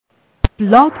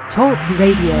Blog Talk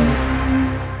Radio.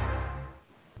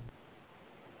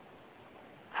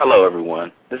 Hello,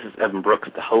 everyone. This is Evan Brooks,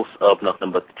 the host of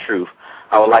Nothing But the Truth.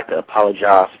 I would like to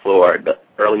apologize for the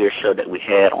earlier show that we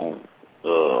had on,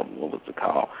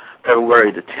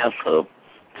 February the 10th of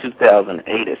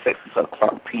 2008 at 6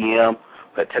 o'clock p.m.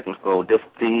 We had technical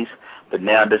difficulties, but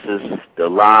now this is the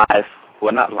live,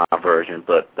 well, not live version,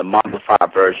 but the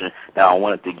modified version that I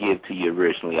wanted to give to you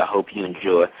originally. I hope you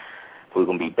enjoy. We're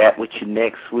going to be back with you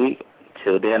next week.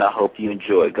 Till then, I hope you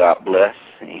enjoy. God bless,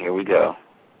 and here we go.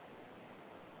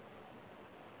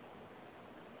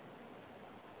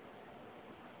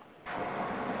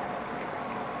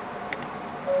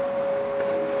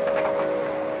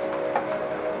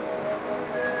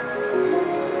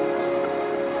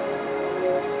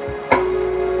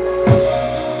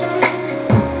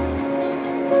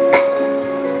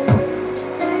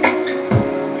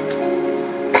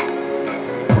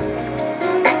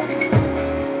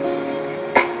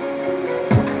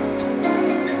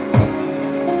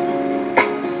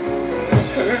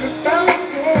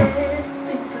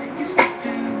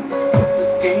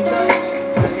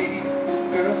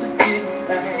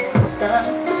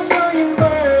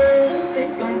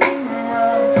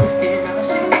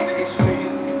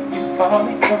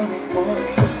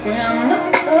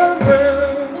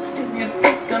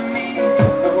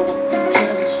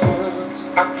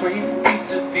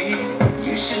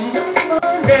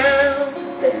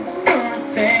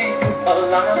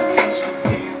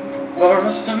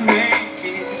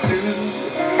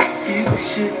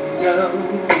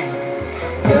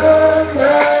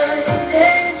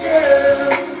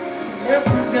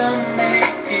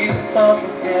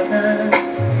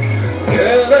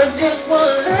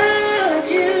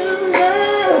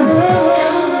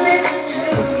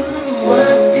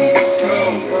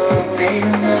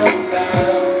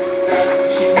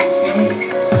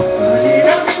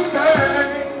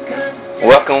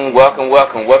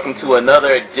 Welcome to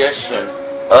another edition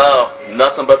of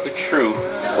Nothing But the Truth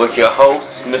with your host,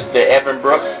 Mr. Evan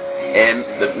Brooks, and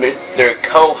the Mr.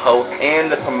 Co-host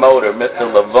and the promoter, Mr.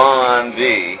 Levon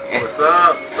V. What's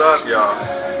up? What's up, y'all?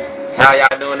 How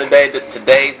y'all doing today?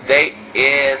 Today's date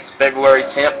is February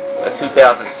 10th of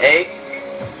 2008.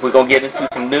 We're going to get into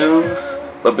some news.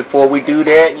 But before we do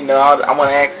that, I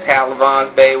want to ask how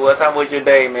Levon's day was. How was your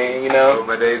day, man, Well,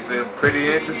 my day's been pretty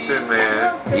interesting,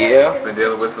 man. Yeah? Been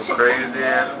dealing with some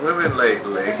crazy-ass women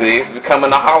lately. See, it's becoming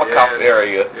a Holocaust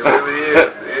area. It really is.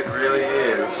 It really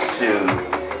is.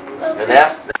 Shoot. And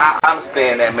I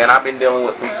understand that, man. I've been dealing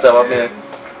with some stuff. I've been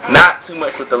not too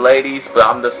much with the ladies, but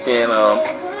I'm just been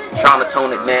trying to tone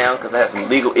it down because I have some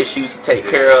legal issues to take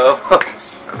care of.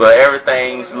 But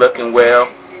everything's looking well.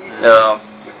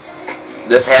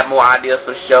 Just have more ideas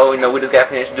for the show. We just got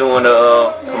finished doing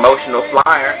a promotional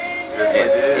flyer.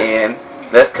 And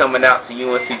that's coming out to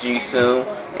UNCG soon,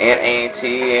 and A&T,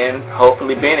 and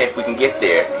hopefully Bennett if we can get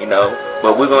there,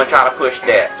 But we're going to try to push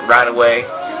that right away.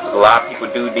 A lot of people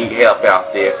do need help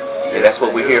out there, and that's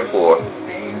what we're here for.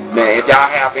 Man, if y'all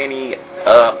have any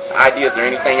ideas or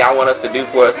anything y'all want us to do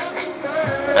for us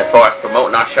as far as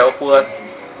promoting our show for us,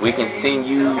 we can send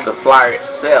you the flyer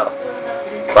itself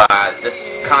by just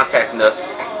contacting us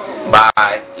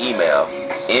by email,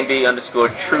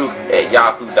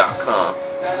 nb_truth@yahoo.com.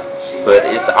 But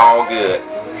it's all good.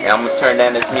 And I'm going to turn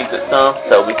down this music some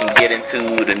so we can get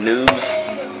into the news.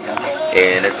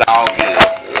 And it's all good.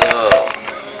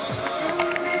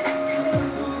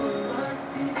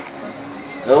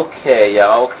 Okay,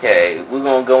 y'all, okay. We're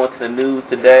going to go into the news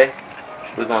today.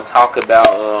 We're going to talk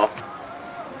about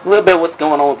a little bit what's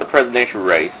going on with the presidential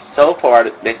race. So far,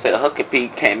 they said Huckabee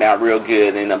came out real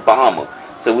good in Obama.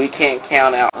 So we can't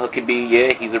count out Huckabee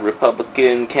yet. He's a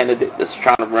Republican candidate that's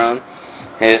trying to run.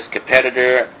 His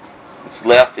competitor that's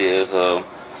left is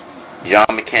John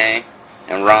McCain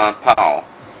and Ron Paul.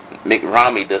 Mitt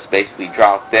Romney just basically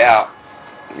dropped out,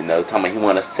 telling me he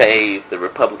want to save the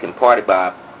Republican Party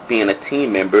by being a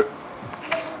team member.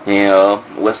 And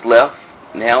what's left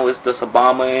now is just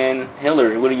Obama and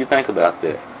Hillary. What do you think about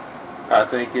that? I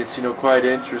think it's, quite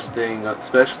interesting,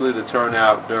 especially the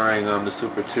turnout during the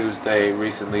Super Tuesday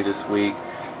recently this week,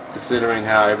 considering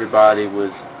how everybody was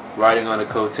riding on the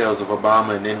coattails of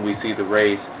Obama, and then we see the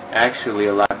race actually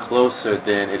a lot closer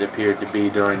than it appeared to be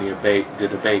during the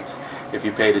debates. If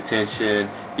you paid attention,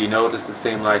 you noticed it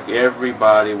seemed like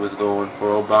everybody was going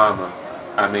for Obama.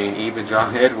 I mean, even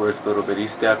John Edwards a little bit, he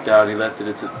stepped out, he left it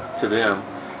to them,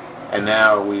 and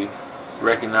now we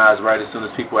recognize right as soon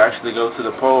as people actually go to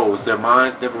the polls, their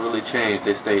minds never really change.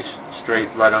 They stay straight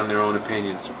right on their own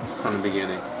opinions from the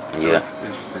beginning. Yeah.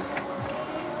 Interesting.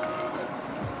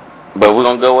 But we're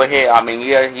going to go ahead. I mean,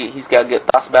 yeah, he's got good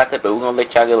thoughts about that, but we're going to let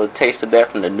y'all get a little taste of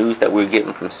that from the news that we're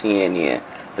getting from CNN.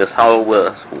 Just hold with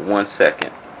us for 1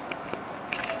 second.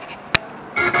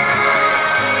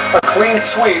 A clean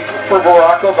sweep for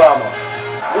Barack Obama.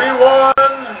 We won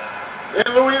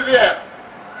in Louisiana.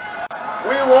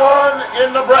 We won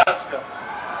in Nebraska.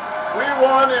 We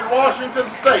won in Washington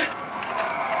State.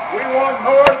 We won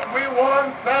north, we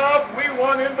won south, we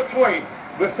won in between.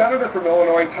 The senator from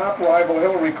Illinois topped rival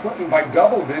Hillary Clinton by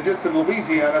double digits in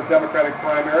Louisiana's Democratic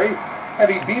primary,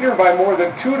 and he beat her by more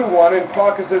than 2-1 in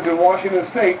caucuses in Washington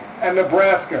State and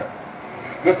Nebraska.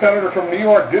 The senator from New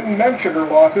York didn't mention her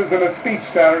losses in a speech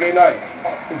Saturday night.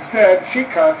 Instead, she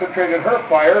concentrated her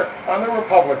fire on the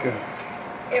Republicans.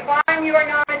 If I'm your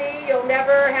nominee, you'll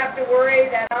never have to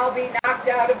worry that I'll be knocked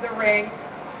out of the ring,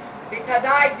 because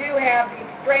I do have the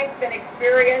strength and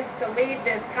experience to lead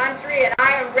this country, and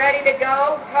I am ready to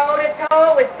go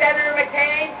toe-to-toe with Senator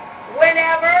McCain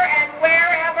whenever and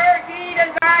wherever he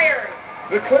desires.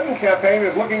 The Clinton campaign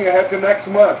is looking ahead to next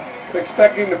month,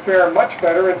 expecting to fare much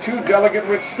better in 2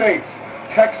 delegate-rich states,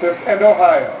 Texas and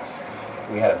Ohio.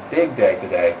 We had a big day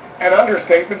today. An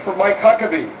understatement for Mike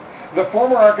Huckabee. The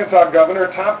former Arkansas governor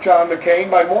topped John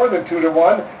McCain by more than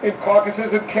 2-1 in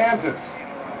caucuses in Kansas.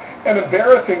 An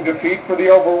embarrassing defeat for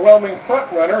the overwhelming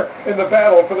frontrunner in the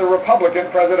battle for the Republican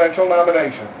presidential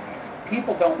nomination.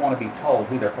 People don't want to be told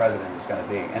who their president is going to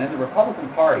be. And in the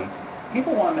Republican Party,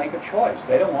 people want to make a choice.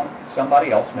 They don't want somebody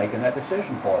else making that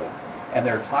decision for them. And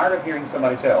they're tired of hearing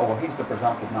somebody say, oh, well, he's the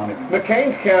presumptive nominee.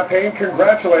 McCain's campaign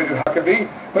congratulated Huckabee,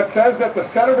 but says that the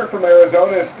senator from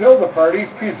Arizona is still the party's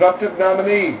presumptive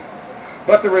nominee.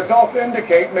 But the results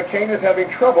indicate McCain is having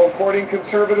trouble courting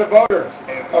conservative voters,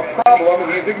 a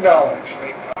problem he's acknowledged.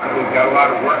 We've got a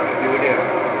lot of work to do to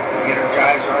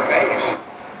energize our base.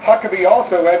 Huckabee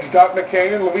also edged out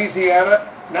McCain in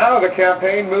Louisiana. Now the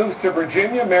campaign moves to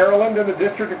Virginia, Maryland, and the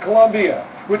District of Columbia,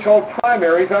 which hold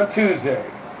primaries on Tuesday.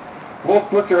 Wolf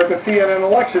Blitzer at the CNN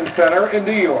Election Center in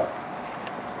New York.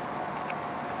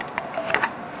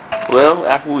 Well,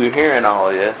 after we were hearing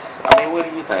all this, I mean, what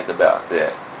do you think about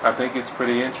that? I think it's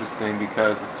pretty interesting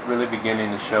because it's really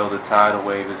beginning to show the tidal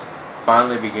wave is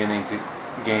finally beginning to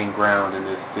gain ground in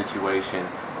this situation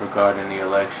regarding the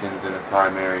elections and the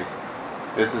primaries.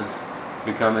 This is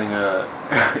becoming a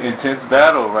intense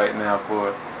battle right now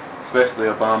for especially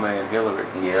Obama and Hillary.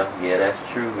 Yeah, that's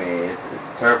true, man.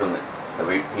 It's turbulent.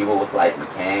 People was like,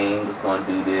 McCain was going to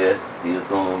do this, he was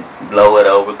going to blow it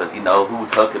over because, you know, who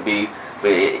Huckabee, but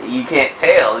you can't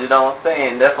tell, you know what I'm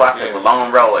saying? That's why I think a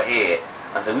long road ahead.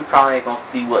 I said, we probably ain't going to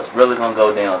see what's really going to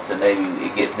go down until maybe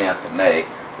it gets down to May.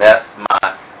 That's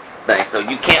my thing. So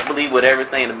you can't believe what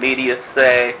everything the media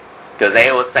say, because they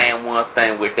were saying one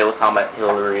thing, which they were talking about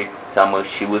Hillary, talking about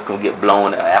she was going to get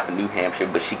blown after New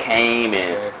Hampshire, but she came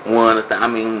and won. I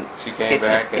mean, she came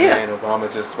back and then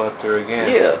Obama just swept her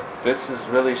again. Yeah. This is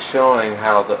really showing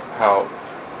how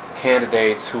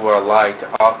candidates who are liked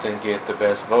often get the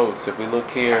best votes. If we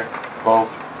look here, both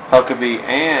Huckabee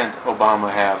and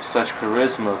Obama have such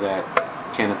charisma that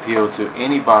can appeal to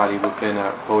anybody within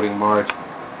a voting margin.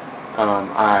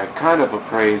 I kind of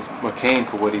appraise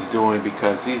McCain for what he's doing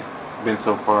because he's been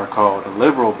so far called a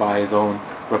liberal by his own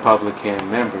Republican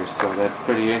members. So that's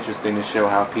pretty interesting to show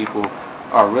how people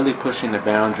are really pushing the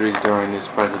boundaries during this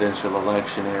presidential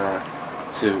election era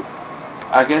to,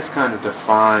 I guess, kind of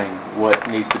define what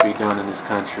needs to be done in this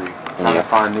country. Trying to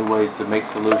find new ways to make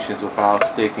solutions without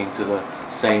sticking to the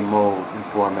same mold and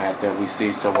format that we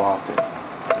see so often.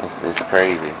 It's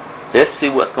crazy. Let's see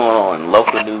what's going on in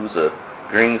local news of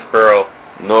Greensboro,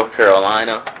 North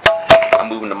Carolina.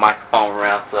 I'm moving the microphone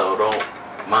around, so don't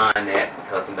mind that,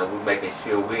 because, you know, we're making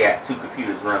sure we got 2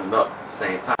 computers running up at the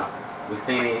same time. If we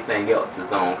see anything else that's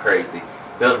going crazy.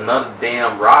 There's another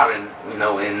damn rotting, you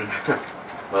know, in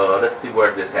let's see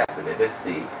where this happened. Let's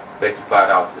see. Bet you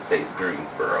 $5 to say it's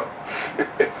Greensboro.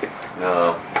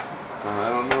 I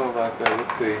don't know about that.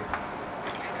 Let's see.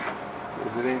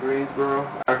 Is it in Greensboro?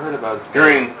 I heard about it.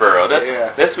 Greensboro.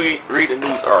 Let's read the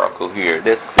news article here.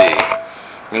 Let's see.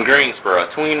 In Greensboro, a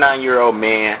 29-year-old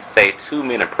man say 2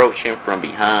 men approached him from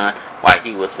behind while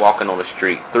he was walking on the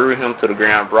street, threw him to the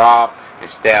ground, robbed, and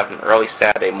stabbed him early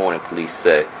Saturday morning, police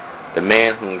said. The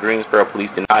man, whom Greensboro police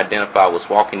did not identify, was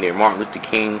walking near Martin Luther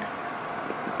King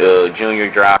Jr.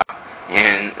 Drive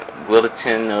and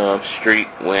Wilton Street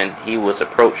when he was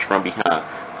approached from behind.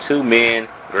 2 men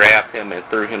grabbed him and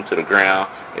threw him to the ground.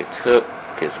 They took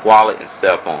his wallet and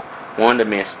cell phone. One of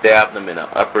the men stabbed him in the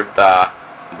upper thigh.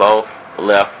 Both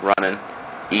left running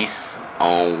east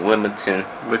on Wilmington.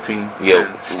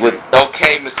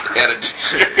 Okay, Mr. Editor.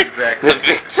 Exactly. The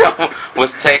victim was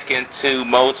taken to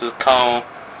Moses Cone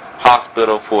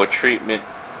hospital for treatment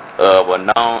of a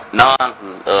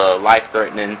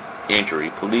non-life-threatening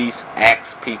injury. Police ask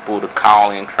people to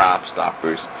call in Crime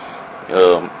Stoppers,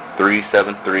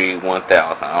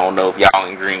 373-1000. I don't know if y'all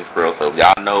in Greensboro, so if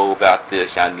y'all know about this,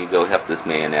 y'all need to go help this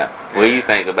man out. What do you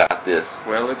think about this?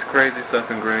 Well, it's crazy stuff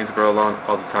in Greensboro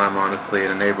all the time, honestly.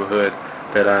 In a neighborhood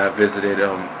that I visited,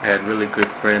 had really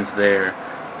good friends there.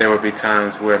 There would be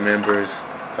times where members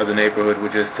of the neighborhood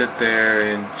would just sit there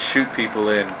and shoot people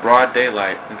in broad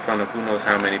daylight in front of who knows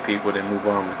how many people, then move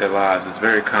on with their lives. It's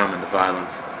very common, the violence.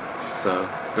 So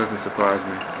it doesn't surprise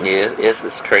me. Yeah,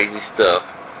 it's crazy stuff.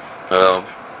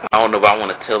 I don't know if I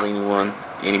want to tell anyone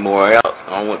anymore else.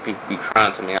 I don't want people to be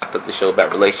crying to me after the show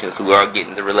about relationships. We are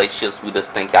getting the relationships. We just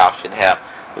think y'all should have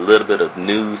a little bit of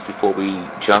news before we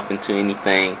jump into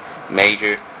anything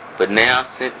major. But now,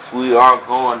 since we are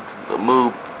going to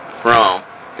move from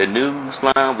the news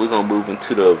line, we're going to move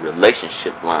into the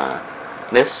relationship line.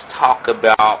 Let's talk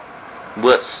about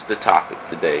what's the topic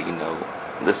today,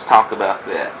 Let's talk about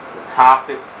that. The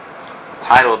topic, the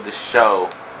title of the show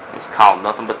is called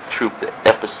Nothing But the Truth,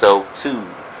 episode 2,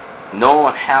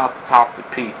 knowing how to talk to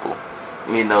people.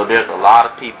 There's a lot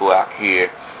of people out here,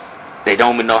 they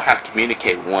don't even know how to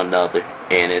communicate with one another,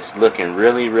 and it's looking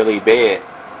really, really bad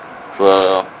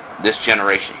for this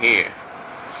generation here.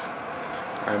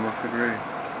 I must agree.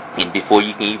 And before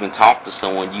you can even talk to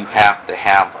someone, you have to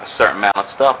have a certain amount of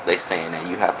stuff they're saying that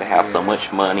you have to have so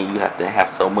much money, you have to have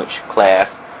so much class,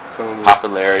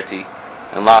 popularity,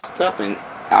 and a lot of stuff. And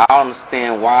I don't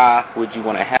understand why would you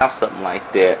want to have something like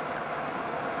that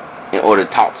in order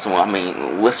to talk to someone.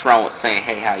 What's wrong with saying,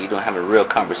 hey, how you doing, have a real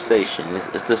conversation?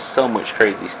 It's just so much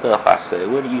crazy stuff, I say.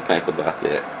 What do you think about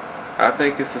that? I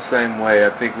think it's the same way.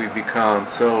 I think we've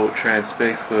become so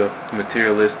transfixed with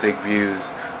materialistic views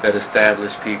that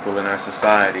establish people in our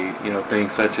society.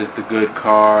 Things such as the good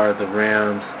car, the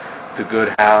rims, the good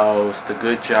house, the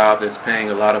good job that's paying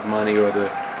a lot of money, or the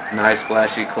nice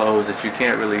flashy clothes that you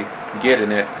can't really get in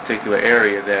that particular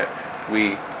area, that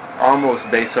we almost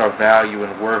base our value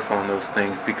and worth on those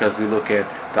things because we look at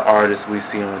the artists we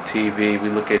see on TV, we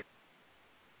look at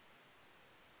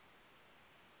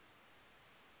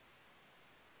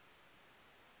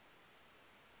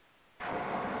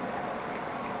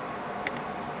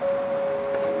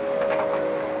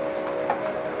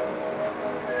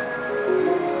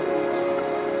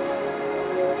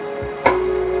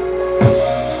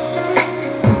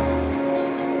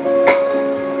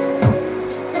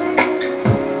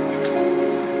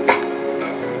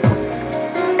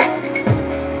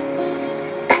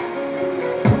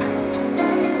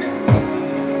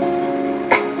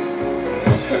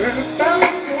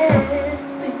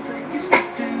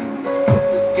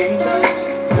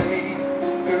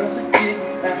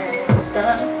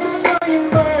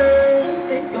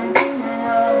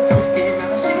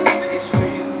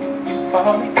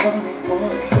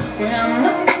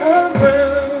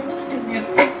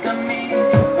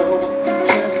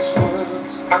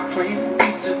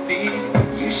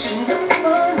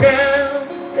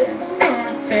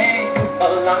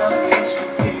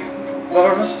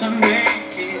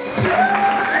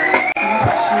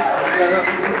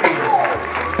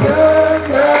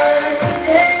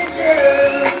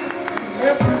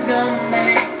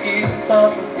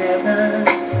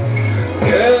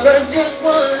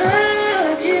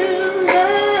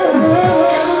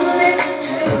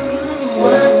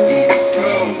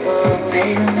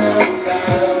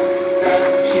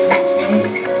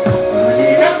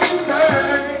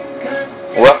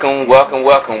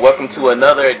Welcome to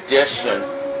another edition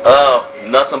of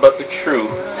Nothing But the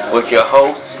Truth with your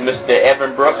host, Mr.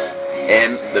 Evan Brooks,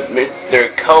 and the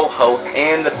Mr. Co-host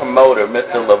and the promoter,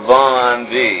 Mr. Levon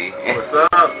V. What's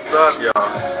up,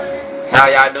 y'all? How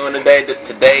y'all doing today?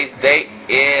 Today's date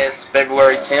is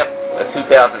February 10th of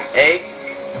 2008.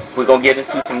 We're going to get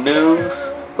into some news.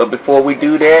 But before we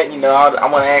do that, I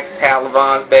want to ask how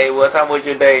Levon's day was. How was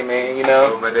your day, man?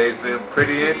 My day's been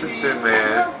pretty interesting,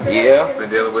 man. Yeah? Been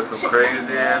dealing with some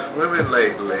crazy-ass women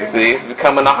lately. See, it's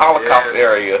becoming a Holocaust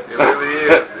area. It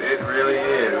really is. It really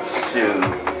is. Shoot.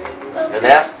 And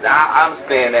I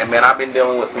understand that, man. I've been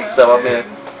dealing with some stuff. I've been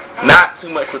not too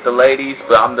much with the ladies,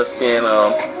 but I'm just been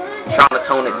trying to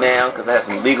tone it down because I have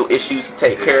some legal issues to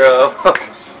take care of.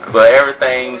 But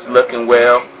everything's looking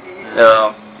well.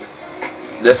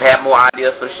 Just have more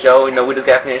ideas for the show. We just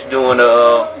got finished doing a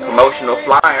promotional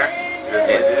flyer,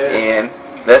 and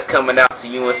that's coming out to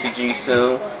UNCG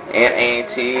soon, and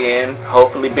A&T, and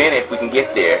hopefully Bennett if we can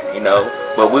get there,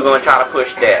 But we're going to try to push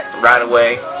that right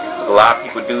away. A lot of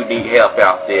people do need help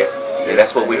out there, and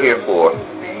that's what we're here for.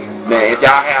 Man, if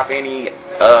y'all have any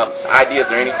ideas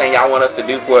or anything y'all want us to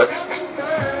do for us,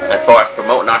 as far as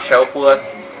promoting our show for us,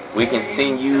 we can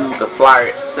send you the flyer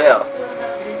itself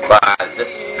by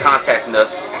just contacting us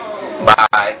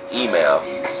by email,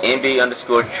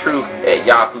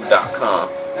 nb_truth@yahoo.com.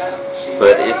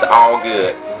 But it's all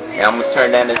good. And I'm going to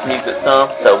turn down this music some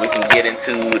so we can get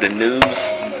into the news.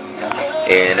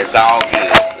 And it's all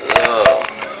good.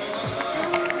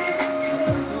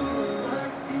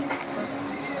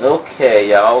 Okay,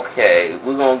 y'all, okay.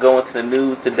 We're going to go into the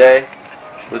news today.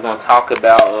 We're going to talk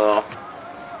about a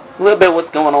little bit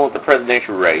what's going on with the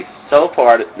presidential race. So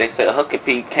far, they said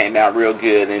Huckabee came out real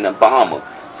good in Obama.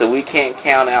 So we can't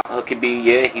count out Huckabee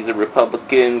yet. He's a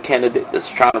Republican candidate that's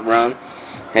trying to run.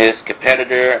 His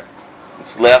competitor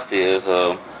left is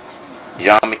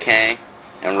John McCain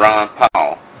and Ron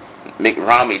Paul. Mitt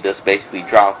Romney just basically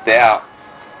dropped out,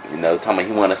 talking about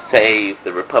he want to save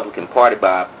the Republican Party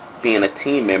by being a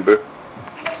team member.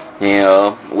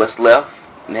 What's left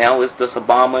now is just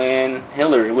Obama and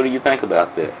Hillary. What do you think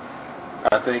about that?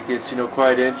 I think it's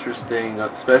quite interesting,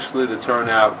 especially the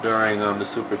turnout during the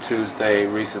Super Tuesday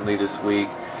recently this week,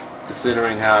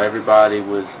 considering how everybody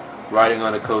was riding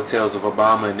on the coattails of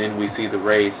Obama, and then we see the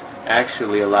race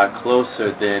actually a lot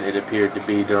closer than it appeared to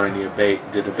be during the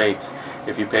debates.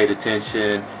 If you paid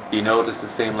attention, you noticed it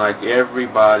seemed like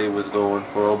everybody was going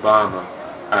for Obama.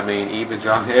 I mean, even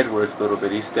John Edwards a little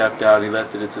bit, he stepped out, he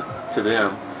left it to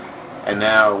them. And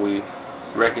now we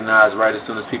recognize right as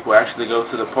soon as people actually go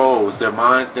to the polls, their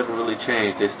minds never really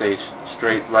change. They stay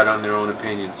straight right on their own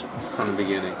opinions from the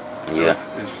beginning. Yeah.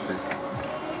 So, interesting.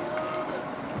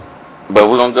 But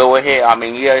we're going to go ahead. I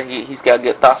mean, yeah, he's got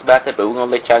good thoughts about that, but we're going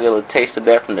to let y'all get a little taste of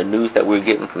that from the news that we're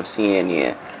getting from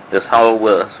CNN. Just hold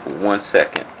with us for 1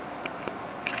 second.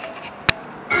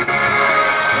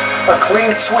 A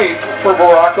clean sweep for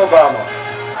Barack Obama.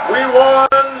 We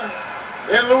won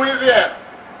in Louisiana.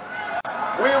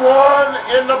 We won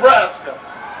in Nebraska.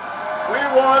 We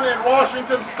won in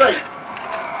Washington State.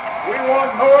 We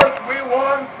won north, we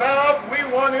won south, we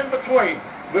won in between.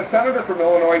 The senator from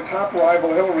Illinois topped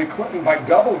rival Hillary Clinton by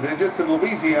double digits in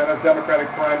Louisiana's Democratic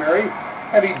primary,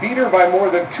 and he beat her by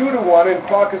more than 2-1 in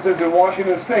caucuses in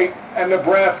Washington State and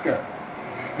Nebraska.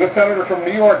 The senator from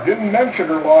New York didn't mention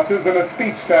her losses in a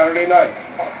speech Saturday night.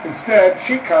 Instead,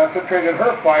 she concentrated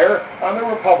her fire on the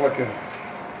Republicans.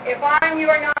 If I'm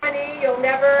your nominee, you'll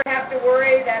never have to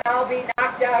worry that I'll be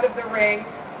knocked out of the ring,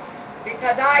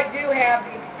 because I do have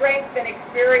the strength and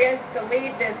experience to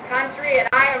lead this country, and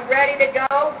I am ready to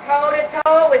go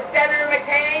toe-to-toe with Senator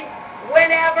McCain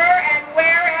whenever and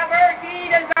wherever he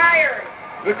desires.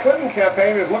 The Clinton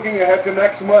campaign is looking ahead to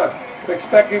next month,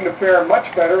 expecting to fare much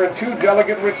better in 2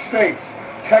 delegate-rich states,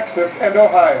 Texas and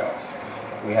Ohio.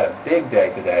 We had a big day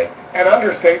today. An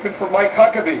understatement for Mike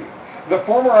Huckabee. The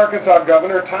former Arkansas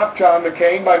governor topped John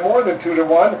McCain by more than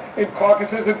 2-1 in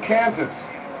caucuses in Kansas.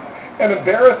 An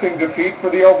embarrassing defeat for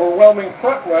the overwhelming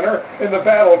frontrunner in the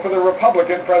battle for the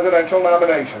Republican presidential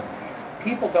nomination.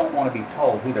 People don't want to be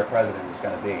told who their president is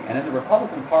going to be. And in the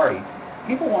Republican Party,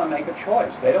 people want to make a choice.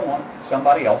 They don't want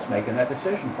somebody else making that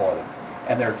decision for them.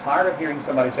 And they're tired of hearing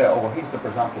somebody say, oh, well, he's the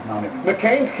presumptive nominee.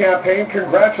 McCain's campaign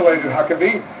congratulated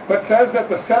Huckabee, but says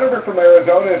that the senator from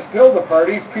Arizona is still the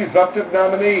party's presumptive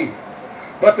nominee.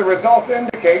 But the results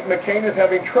indicate McCain is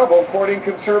having trouble courting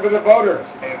conservative voters,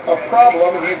 a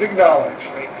problem he's acknowledged.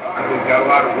 We've got a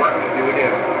lot of work to do to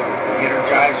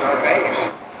energize our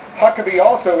base. Huckabee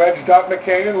also edged out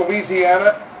McCain in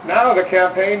Louisiana. Now the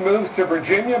campaign moves to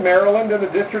Virginia, Maryland, and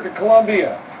the District of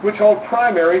Columbia, which hold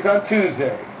primaries on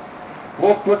Tuesday.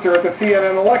 Wolf Blitzer at the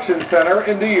CNN Election Center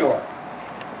in New York.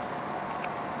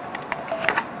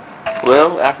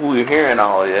 Well, after we were hearing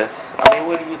all this,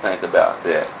 what do you think about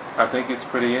that? I think it's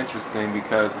pretty interesting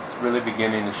because it's really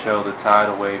beginning to show the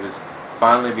tidal wave is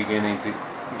finally beginning to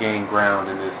gain ground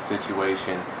in this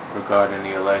situation regarding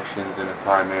the elections and the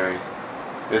primaries.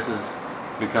 This is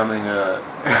becoming an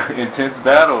intense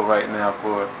battle right now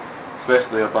for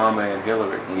especially Obama and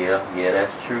Hillary. Yeah,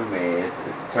 that's true, man.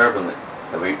 It's turbulent.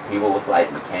 People was like,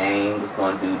 McCain was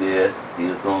going to do this, he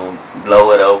was going to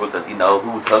blow it over because,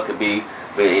 who's Huckabee,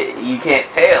 but you can't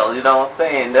tell, you know what I'm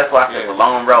saying? That's why I said the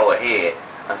long road ahead.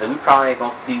 I said, we probably ain't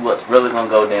going to see what's really going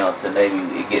to go down until maybe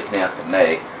it gets down to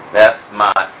May. That's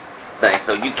my thing.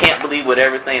 So you can't believe what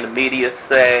everything the media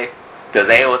say, because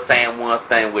they were saying one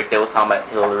thing, which they were talking about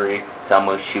Hillary, talking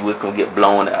about she was going to get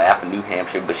blown after New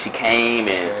Hampshire, but she came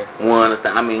and won.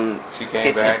 She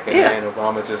came back and then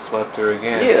Obama just swept her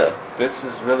again. Yeah. This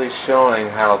is really showing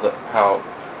how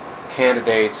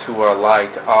candidates who are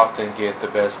liked often get the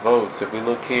best votes. If we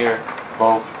look here,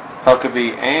 both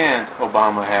Huckabee and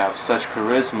Obama have such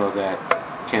charisma that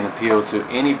can appeal to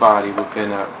anybody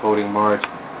within a voting margin.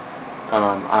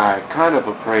 I kind of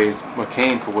appraise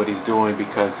McCain for what he's doing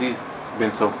because he's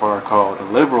been so far called a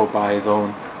liberal by his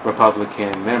own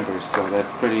Republican members. So that's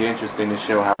pretty interesting to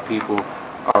show how people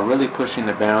are really pushing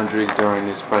the boundaries during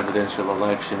this presidential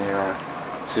election era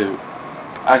to,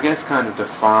 I guess, kind of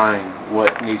define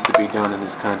what needs to be done in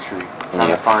this country.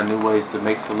 Trying to find new ways to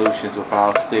make solutions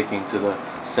without sticking to the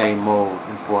same mold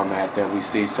and format that we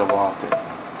see so often.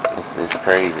 It's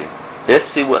crazy. Let's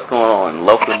see what's going on in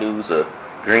local news of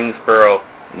Greensboro,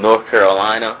 North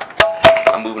Carolina.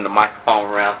 I'm moving the microphone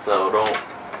around, so don't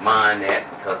mind that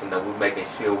because, we're making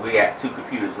sure we got two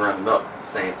computers running up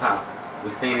at the same time.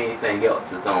 We've seen anything else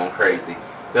that's going crazy.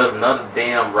 There's another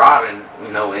damn rotting,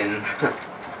 in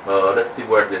let's see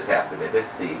where this happened at. Let's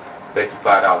see. Bet you $5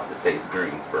 to say it's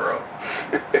Greensboro.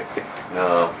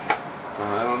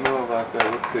 I don't know about that.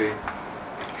 Let's see.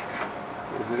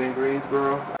 Is it in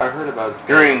Greensboro? I heard about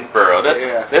Greensboro.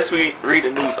 Let's read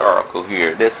a news article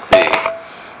here. Let's see.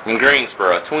 In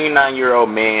Greensboro, a 29-year-old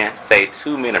man says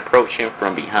two men approached him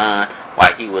from behind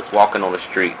while he was walking on the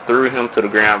street, threw him to the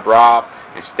ground, robbed,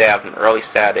 and stabbed him early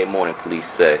Saturday morning, police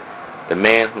say. The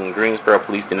man, whom Greensboro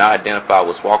police did not identify,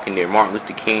 was walking near Martin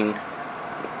Luther King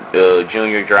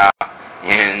Jr. Drive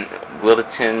and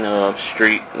Wilton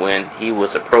Street when he was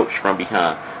approached from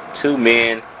behind. Two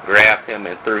men grabbed him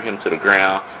and threw him to the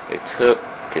ground. They took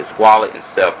his wallet and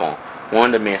cell phone.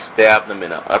 One of the men stabbed him in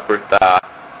the upper thigh.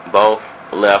 Both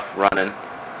left running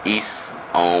east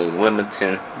on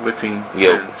Wilmington. Okay,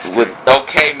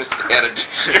 Mr. Editor.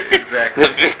 Exactly.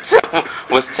 The victim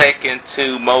was taken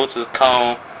to Moses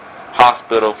Cone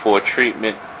Hospital for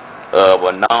treatment of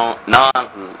a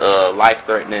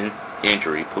non-life-threatening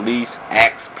injury. Police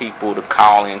asked people to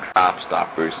call in Crime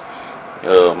Stoppers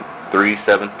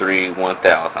 373-1000.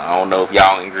 I don't know if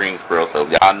y'all in Greensboro, so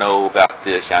if y'all know about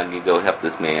this, y'all need to go help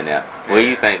this man out. What do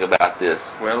you think about this?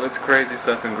 Well, it's crazy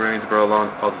stuff in Greensboro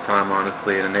all the time,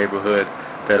 honestly. In a neighborhood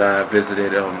that I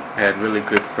visited, had really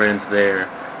good friends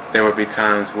there. There would be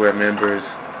times where members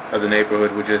of the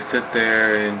neighborhood would just sit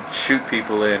there and shoot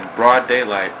people in broad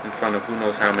daylight in front of who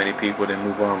knows how many people, then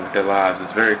move on with their lives.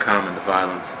 It's very common, the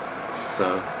violence.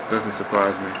 So it doesn't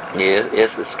surprise me. Yeah,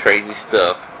 it's crazy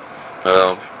stuff.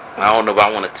 I don't know if I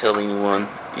want to tell anyone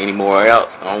anymore else.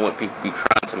 I don't want people to be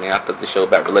crying to me. I thought the show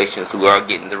about relations. We are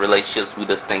getting the relationships. We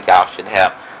just think y'all should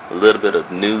have a little bit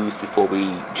of news before we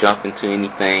jump into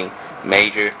anything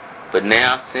major. But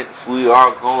now, since we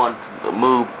are going to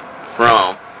move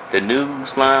from the news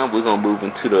line, we're going to move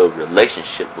into the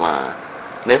relationship line.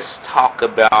 Let's talk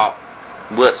about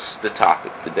what's the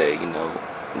topic today,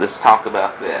 Let's talk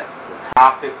about that.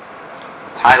 The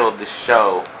title of the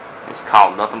show is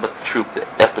called Nothing But the Truth,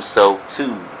 episode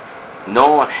 2.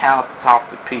 Knowing how to talk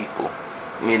to people.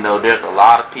 There's a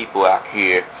lot of people out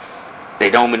here, they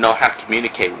don't even know how to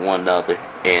communicate with one another,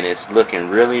 and it's looking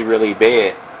really, really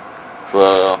bad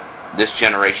for this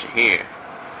generation here.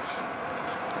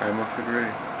 I must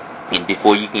agree. And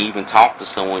before you can even talk to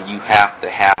someone, you have to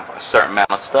have a certain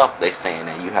amount of stuff they're saying,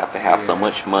 and you have to have so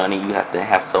much money, you have to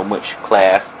have so much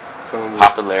class,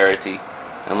 popularity,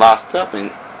 and a lot of stuff.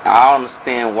 And I don't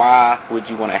understand why would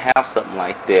you want to have something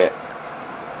like that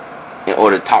in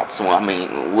order to talk to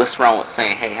someone. What's wrong with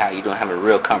saying, hey, how you doing, have a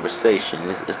real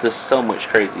conversation? It's just so much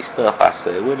crazy stuff, I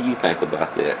say. What do you think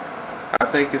about that? I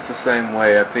think it's the same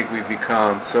way. I think we've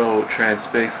become so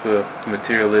transfixed with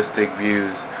materialistic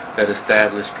views that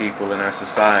establish people in our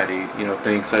society.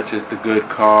 Things such as the good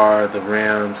car, the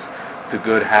rims, the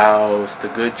good house,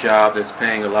 the good job that's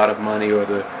paying a lot of money, or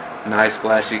the nice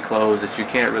flashy clothes that you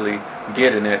can't really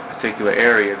get in that particular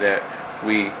area, that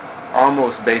we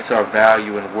almost base our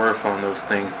value and worth on those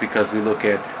things because we look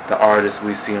at the artists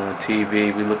we see on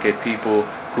TV, we look at people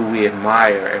who we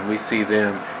admire, and we see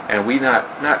them, and we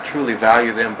not truly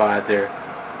value them by their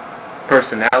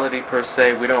personality per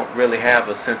se. We don't really have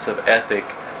a sense of ethic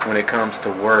when it comes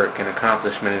to work and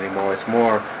accomplishment anymore. It's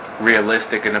more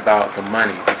realistic and about the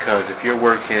money, because if you're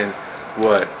working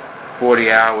 40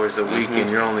 hours a week and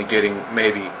you're only getting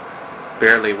maybe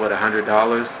barely $100,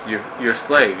 you're a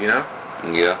slave,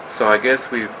 Yeah. So I guess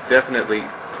we've definitely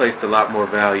placed a lot more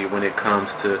value when it comes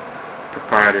to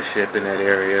proprietorship in that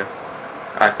area.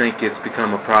 I think it's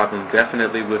become a problem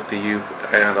definitely with the youth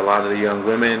and a lot of the young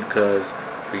women, because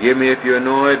forgive me if you're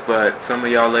annoyed, but some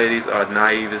of y'all ladies are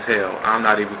naive as hell. I'm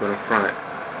not even going to front.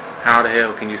 How the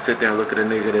hell can you sit there and look at a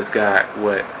nigga that's got,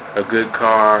 a good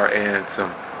car and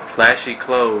some flashy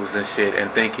clothes and shit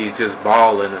and think he's just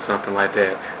balling or something like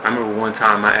that? I remember one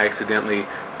time I accidentally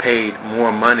paid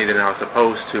more money than I was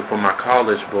supposed to for my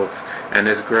college books, and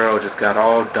this girl just got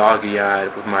all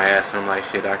doggy-eyed with my ass, and I'm like,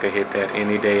 shit, I could hit that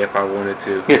any day if I wanted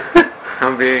to.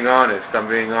 I'm being honest.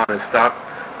 Stop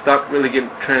stop really getting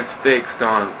transfixed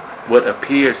on what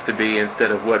appears to be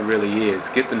instead of what really is.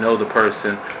 Get to know the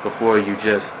person before you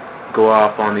just go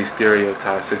off on these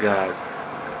stereotypes of guys.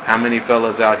 How many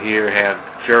fellas out here have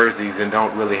jerseys and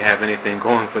don't really have anything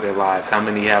going for their lives? How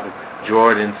many have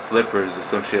Jordan slippers or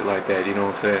some shit like that? You know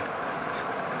what I'm saying?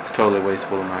 It's totally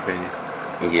wasteful in my opinion.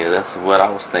 Yeah, that's what I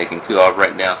was thinking too. I'll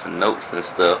write down some notes and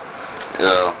stuff.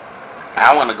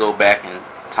 I want to go back and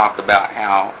talk about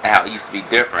how it used to be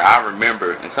different. I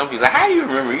remember, and some people say, how do you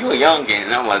remember? You were young then.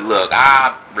 And I'm like, look,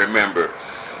 I remember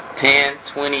 10,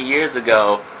 20 years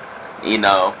ago, you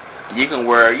know, you don't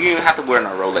have to wear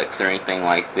no Rolex or anything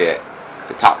like that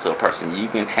to talk to a person. You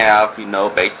can have, you know,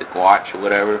 basic watch or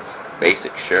whatever,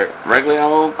 basic shirt, regular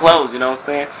old clothes, you know what I'm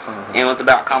saying? And it was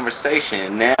about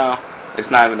conversation. Now,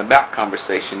 it's not even about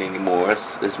conversation anymore.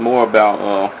 It's more about,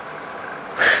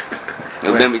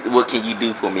 what can you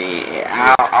do for me?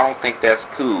 I don't think that's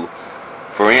cool.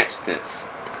 For instance,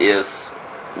 is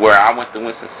where I went to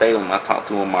Winston-Salem, I talked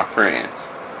to one of my friends.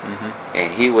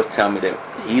 And he was telling me that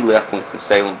he left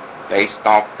Winston-Salem based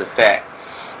off the fact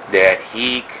that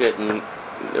he couldn't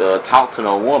talk to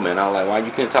no woman. I'm like, why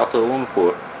you couldn't talk to a woman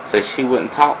for? So she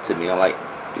wouldn't talk to me. I'm like,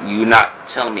 you're not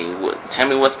telling me. Tell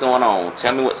me what's going on.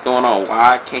 Tell me what's going on.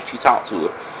 Why can't you talk to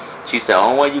her? She said,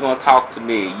 only way you're going to talk to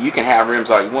me, you can have rims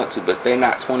all you want to, but if they're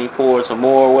not 24s or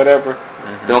more or whatever,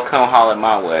 don't come holler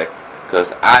my way. Because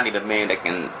I need a man that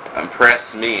can impress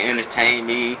me, entertain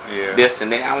me, this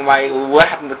and that. I'm like, well, what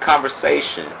happened to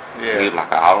conversation? And he was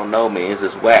like, I don't know, man. It's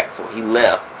just whack. So he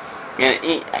left.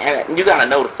 And you got to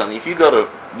notice something. If you go to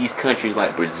these countries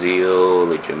like Brazil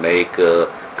or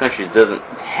Jamaica, countries doesn't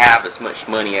have as much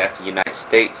money as the United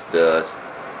States does,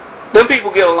 them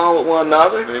people get along with one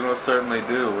another. They most certainly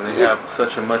do. And they have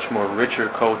such a much more richer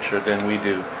culture than we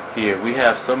do here. We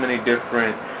have so many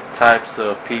different types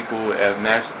of people,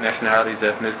 nationalities,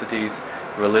 ethnicities,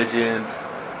 religions,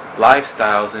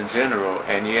 lifestyles in general,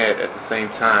 and yet at the same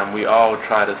time we all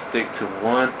try to stick to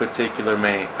one particular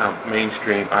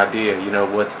mainstream idea, you know,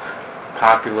 what's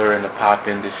popular in the pop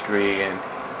industry and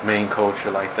main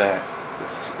culture like that.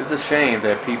 It's a shame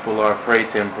that people are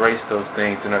afraid to embrace those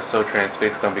things and are so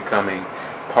transfixed on becoming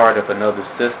part of another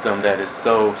system that is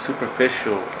so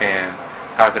superficial and,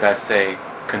 how could I say,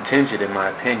 contingent in my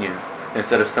opinion,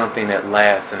 instead of something that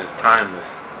lasts and is timeless.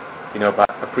 You know, by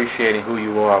appreciating who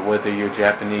you are, whether you're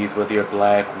Japanese, whether you're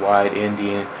black, white,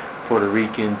 Indian, Puerto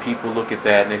Rican, people look at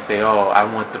that and they say, oh, I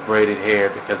want the braided hair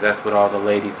because that's what all the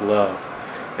ladies love,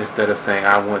 instead of saying,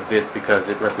 I want this because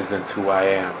it represents who I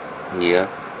am.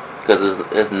 Yeah, because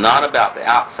it's not about the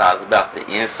outside, it's about the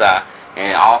inside,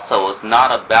 and also it's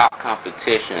not about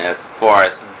competition as far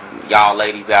as y'all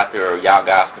ladies out there or y'all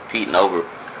guys competing over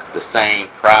the same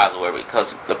prize or whatever,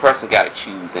 because the person got to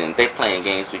choose, and if they're playing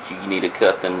games with you, you need to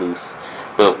cut them loose.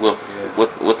 But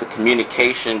with the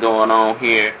communication going on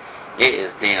here, it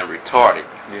is damn retarded.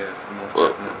 Yes,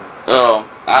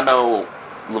 I know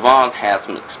Levon had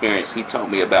some experience. He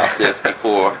told me about this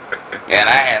before, and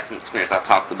I had some experience I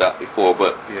talked about before,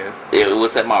 but it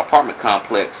was at my apartment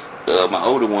complex. My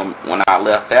older one, when I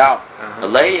left out, the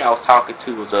lady I was talking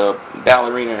to was a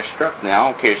ballerina instructor. Now,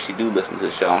 I don't care if she do listen to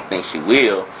the show. I don't think she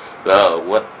will.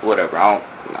 Whatever. I'm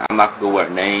not going to go with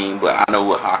her name, but I know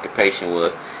what her occupation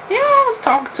was. Yeah, I was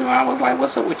talking to her. I was like,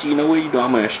 what's up with you? You know, what are you doing?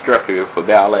 I'm an instructor for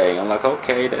ballet. I'm like,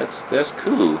 okay, that's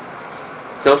cool.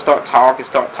 So start talking.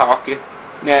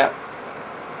 Now,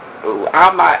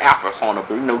 I'm not alpha on her,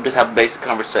 but, you know, just have a basic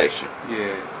conversation.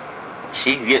 Yeah.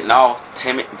 She's getting all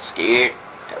timid and scared.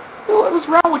 What's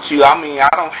wrong with you? I mean, I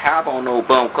don't have on no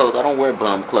bum clothes. I don't wear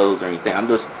bum clothes or anything. I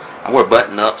wear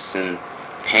button-ups and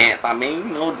pants. I mean,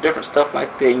 you know, different stuff like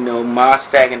that. You know, my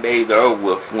sagging days are over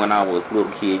with when I was a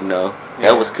little kid, you know. Yeah.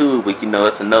 That was cool, but, you know,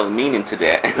 it's another meaning to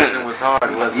that. It was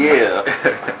hard, wasn't it? Yeah.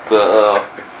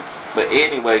 But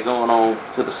anyway, going on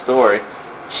to the story,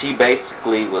 she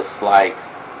basically was like,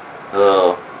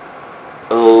 oh,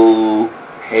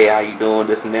 hey, how you doing,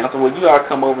 this and that. I said, well, you ought to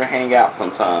come over and hang out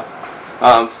sometime.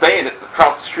 Staying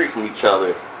across the street from each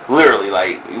other, literally,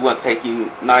 like, it wouldn't take you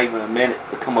not even a minute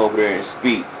to come over there and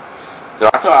speak. So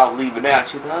I thought I was leaving out.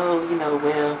 She said, oh, you know,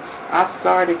 well, I'm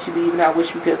sorry that you're leaving. I wish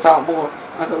we could talk more.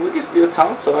 I said, we can still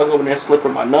talk. So I go over there and slip her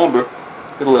my number.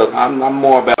 But look, I'm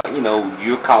more about, you know,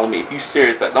 you're calling me. If you're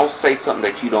serious, like, don't say something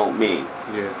that you don't mean.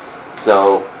 Yeah.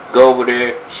 So go over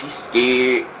there. She's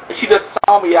scared. She just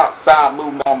saw me outside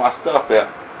moving all my stuff out.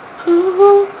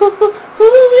 Who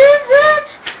is that?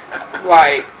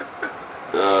 Like,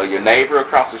 your neighbor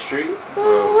across the street?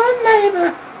 What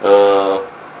neighbor?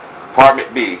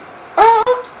 Apartment B. Oh,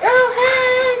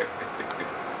 hey.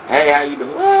 Hey, how you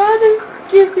doing? Oh,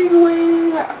 just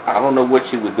away. I don't know what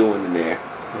she was doing in there.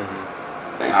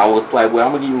 And I was like, well,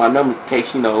 I'm going to give you my number in case,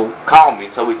 call me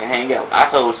so we can hang out. I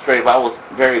told her straight up. I was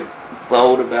very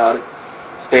bold about it.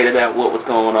 Stated out what was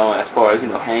going on as far as,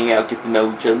 hang out, get to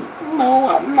know each other. No,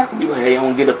 I'm not going to be like, hey, I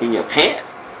don't get up in your pants.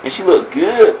 And she looked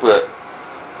good, but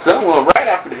someone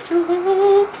right after that, she was like,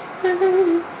 okay.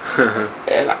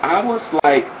 And I was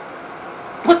like,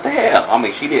 what the hell? I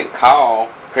mean, she didn't call.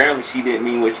 Apparently she didn't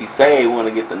mean what she said. Want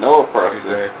to get to know a person.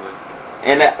 Exactly.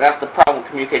 And that's the problem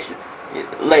with communication.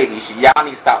 Ladies, y'all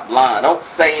need to stop lying. Don't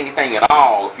say anything at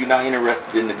all if you're not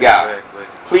interested in the guy. Exactly.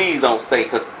 Please don't say,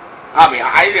 because, I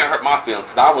didn't hurt my feelings.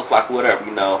 Cause I was like, whatever,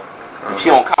 If she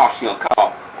don't call, she don't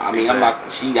call. I mean,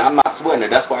 exactly. I'm not sweating her.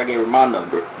 That's why I gave her my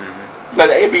number. Mm-hmm. But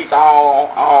it beats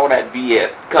all that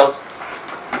BS. Because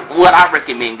what I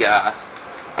recommend, guys,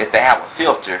 is to have a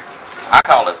filter. I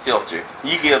call it a filter.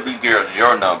 You give these girls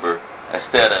your number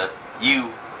instead of you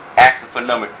asking for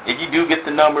number. If you do get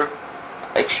the number,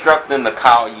 instruct them to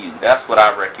call you. That's what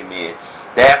I recommend.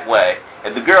 That way,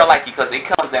 if the girl like you, because it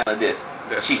comes down to this,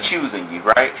 she's choosing you,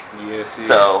 right? Yes.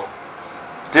 So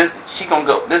she gonna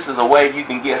go. This is a way you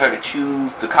can get her to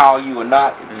choose to call you or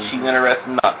not. If she's interested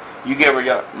or not, you give her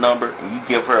your number and you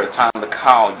give her a time to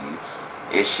call you.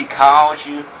 If she calls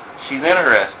you, she's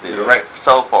interested, right?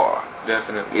 So far,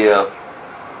 definitely. Yeah.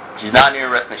 She's not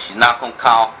interested. She's not gonna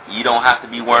call. You don't have to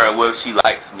be worried whether she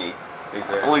likes me.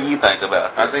 Exactly. What do you think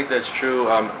about that? I think that's true.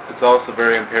 It's also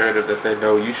very imperative that they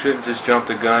know you shouldn't just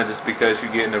jump the gun just because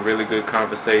you're getting a really good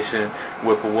conversation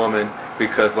with a woman,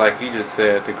 because like you just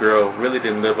said, the girl really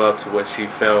didn't live up to what she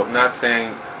felt. Not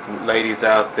saying ladies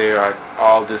out there are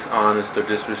all dishonest or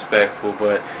disrespectful,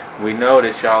 but we know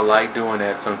that y'all like doing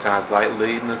that sometimes, like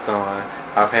leading us on.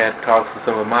 I've had talks with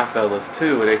some of my fellas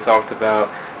too, where they talked about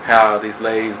how these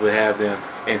ladies would have them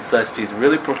in such these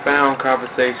really profound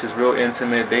conversations, real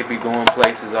intimate. They'd be going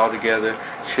places all together,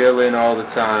 chilling all the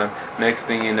time. Next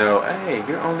thing you know, hey,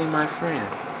 you're only my friend.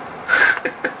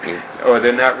 Or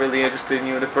they're not really interested in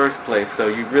you in the first place. So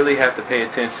you really have to pay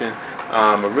attention.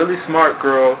 A really smart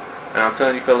girl, and I'm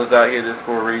telling you fellas out here this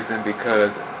for a reason,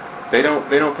 because they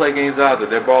don't play games either.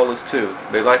 They're ballers too.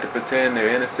 They like to pretend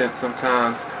they're innocent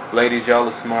sometimes. Ladies, y'all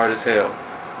are smart as hell.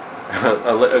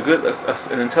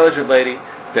 An intelligent lady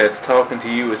that's talking to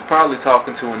you is probably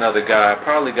talking to another guy,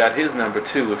 probably got his number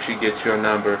too if she gets your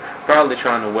number, probably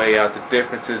trying to weigh out the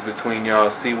differences between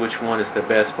y'all, see which one is the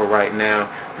best for right now.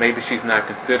 Maybe she's not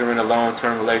considering a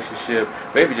long-term relationship,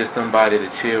 maybe just somebody to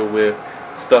chill with,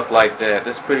 stuff like that.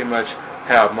 That's pretty much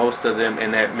how most of them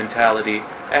in that mentality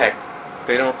act.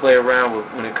 They don't play around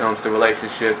when it comes to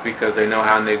relationships because they know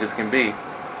how niggas can be.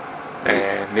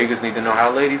 And niggas need to know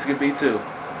how ladies can be too.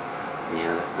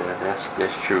 Yeah,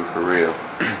 that's true for real.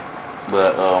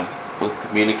 But with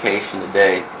communication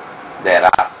today, that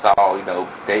I saw,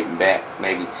 dating back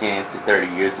maybe 10 to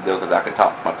 30 years ago, because I could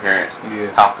talk to my parents,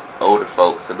 talk to older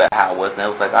folks about how it was, and I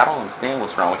was like, I don't understand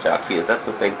what's wrong with y'all kids. That's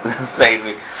what they say to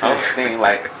me. I was thinking,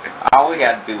 like, all we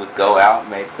had to do was go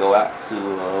out, maybe go out to,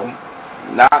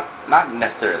 not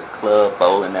necessarily a club,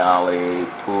 bowling alley,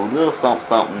 pool, little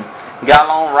something. Got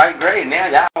along right great. Now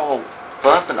y'all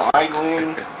fussing,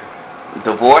 arguing,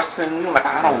 divorcing. Like,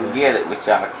 I don't get it with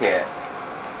y'all cats.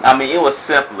 I mean, it was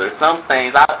simpler. Some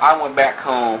things, I went back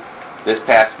home this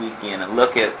past weekend and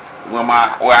look at where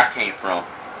I came from.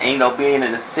 And, being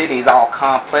in the city is all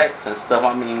complex and stuff.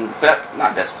 I mean,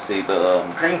 not that city,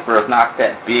 but Greensboro's not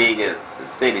that big as the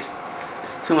city.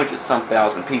 It's 200-some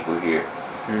thousand people here.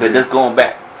 Mm-hmm. But just going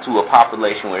back to a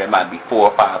population where there might be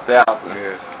 4,000 or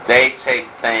 5,000, they take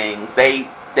things, they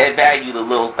value the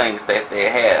little things that they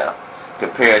have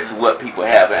compared to what people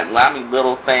have. And I mean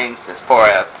little things as far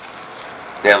as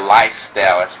their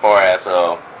lifestyle, as far as,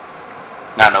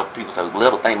 I know people say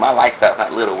little things, my lifestyle's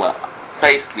not little. Well,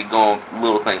 basically going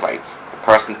little things like the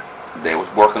person that was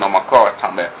working on my car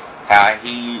talking about how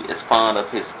he is fond of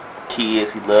his kids,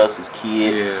 he loves his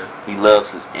kids, he loves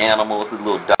his animals, his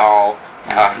little dog,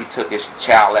 how he took his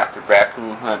child after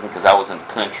raccoon hunting because I was in the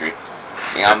country.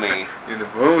 I mean, in the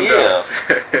boondocks.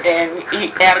 And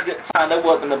he had a good time. That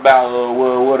wasn't about,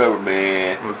 well, whatever,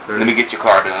 man. Let me get your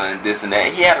car done, this and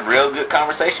that. He had a real good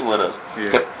conversation with us.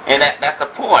 And that's the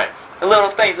point. The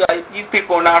little things, these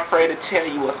people are not afraid to tell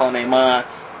you what's on their mind,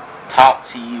 talk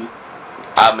to you.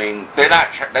 I mean, they're not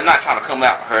trying to come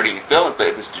out hurting your feelings, but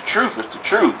if it's the truth, it's the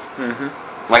truth. Mm-hmm.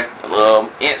 Like,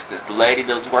 instance, the lady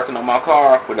that was working on my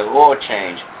car for the oil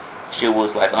change, she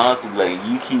was like, honestly, lady,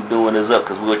 you keep doing this up,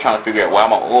 because we were trying to figure out why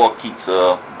my oil keeps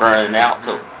burning out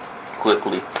so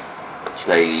quickly. She's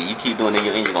like, you keep doing it,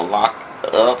 your engine going to lock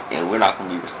up, and we're not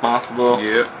going to be responsible.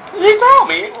 Yeah. He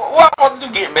told me, what am I supposed to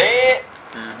do, get mad?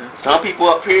 Mm-hmm. Some people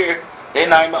up here,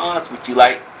 they're not even honest with you.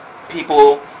 Like,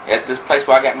 people at this place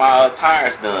where I got my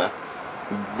tires done.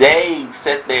 They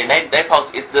sit there and they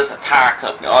post, it's just a tire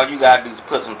company. All you gotta do is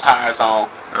put some tires on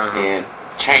and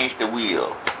change the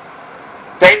wheel.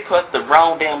 They put the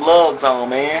wrong damn lugs on,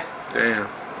 man. Damn.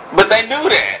 But they knew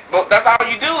that. But that's all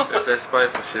you do is put that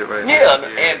spiteful shit right there. Yeah,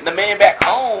 and the man back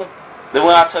home, the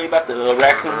one I tell you about the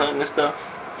raccoon hunting and stuff,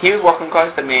 he was walking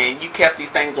across. He said, man, you kept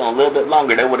these things on a little bit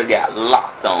longer, they would have got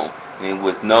locked on. And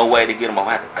with no way to get them off,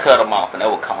 I had to cut them off, and that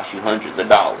would cost you hundreds of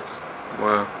dollars.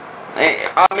 Wow.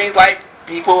 And, I mean, it's like,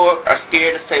 people are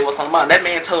scared to say what's on the mind. That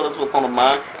man told us what's on the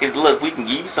mind. He said, look, we can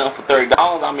give you something for $30.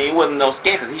 I mean, it wasn't no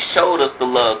scam, because he showed us the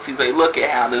lugs. He said, look at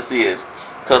how this is.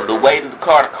 Because the weight of the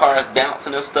car is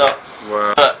bouncing and stuff.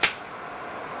 Wow. But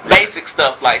basic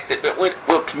stuff like that. But with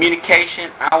communication,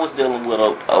 I was dealing with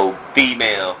a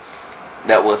female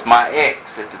that was my ex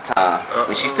at the time.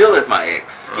 And she still is my ex.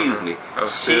 Excuse me. Oh,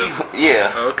 still?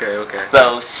 Okay.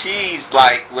 So she's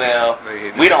like, well,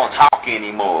 we don't talk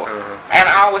anymore. And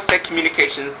I always say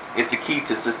communication is the key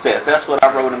to success. That's what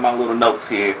I wrote in my little notes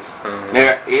here.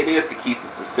 It is the key to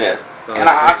success. And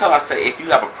I told her, I say, if you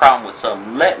have a problem with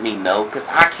something, let me know, because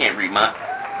I can't read my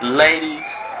ladies.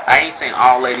 I ain't saying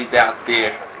all ladies out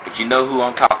there, but you know who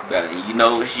I'm talking about, and you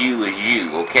know it's you,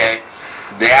 okay?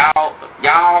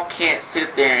 Y'all can't sit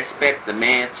there and expect the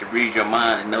man to read your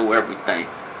mind and know everything.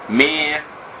 Men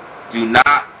do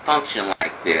not function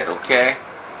like that, okay?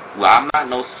 Well, I'm not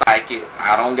no psychic.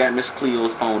 I don't got Miss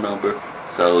Cleo's phone number,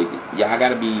 so y'all got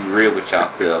to be real with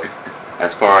yourself. As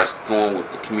far as going with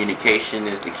the communication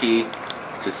is the key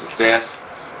to success.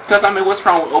 Because, I mean, what's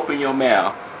wrong with opening your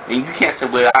mouth? And you can't say,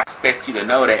 well, I expect you to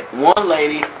know that. One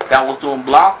lady that I was doing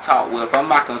blog talk with, I'm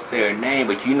not going to say her name,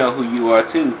 but you know who you are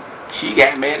too. She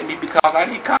got mad at me because I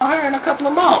didn't call her in a couple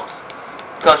of months.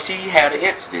 Because she had an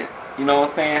incident. You know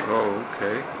what I'm saying? Oh,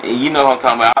 okay. And you know what I'm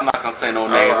talking about. I'm not going to say no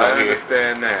names out here. I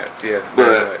understand that. Yes,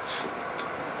 very much.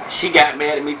 She got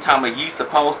mad at me telling me, you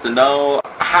supposed to know.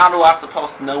 How do I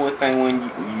supposed to know anything when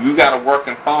you got a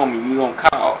working phone and you don't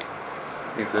call?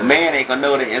 The man ain't going to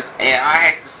know that. And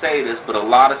I hate to say this, but a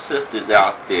lot of sisters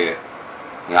out there,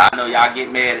 you know, I know y'all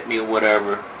get mad at me or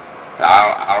whatever.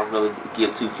 I don't really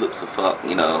give two flips of fuck,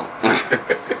 you know.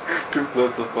 Two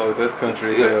flips of fuck, that's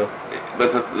country hell.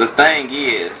 But the thing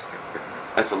is,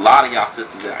 there's a lot of y'all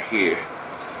sisters out here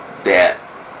that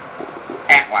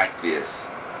act like this.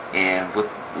 And with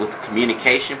the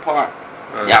communication part,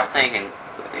 y'all thinking,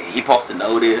 you supposed to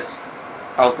know this,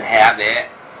 supposed to have that.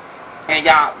 And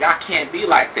y'all can't be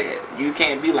like that. You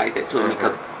can't be like that to me,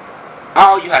 because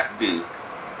all you have to do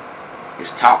is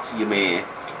talk to your man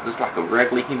just like a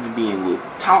regular human being would.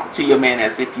 Talk to your man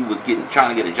as if you was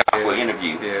trying to get a job for an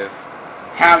interview.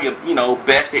 Have your,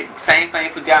 best. Same thing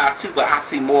for guys too, but I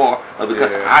see more of it because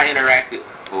I interacted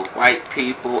with white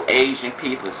people, Asian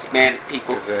people, Hispanic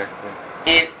people.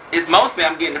 And it's mostly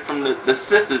I'm getting it from the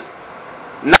sisters.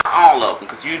 Not all of them,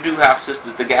 because you do have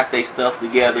sisters that got their stuff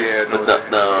together. But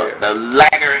the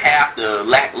lagger half, the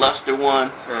lackluster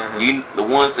ones, the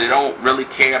ones that don't really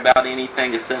care about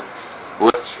anything except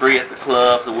what's free at the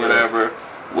clubs or whatever,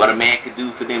 what a man could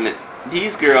do for them.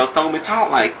 These girls don't even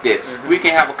talk like that. We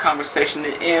can have a conversation,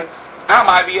 and I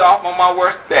might be off on my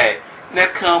worst day. And they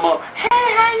come up, hey,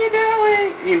 how you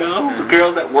doing? The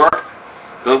girls at work.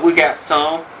 But we got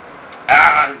some,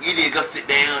 you need to go sit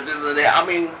down, this or that. I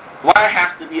mean, why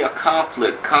has to be a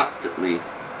conflict constantly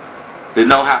to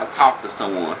know how to talk to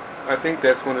someone? I think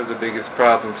that's one of the biggest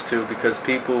problems, too, because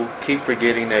people keep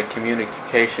forgetting that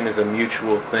communication is a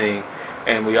mutual thing,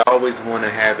 and we always want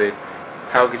to have it,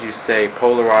 how could you say,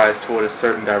 polarized toward a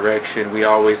certain direction. We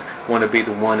always want to be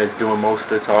the one that's doing most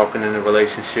of the talking in a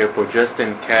relationship or just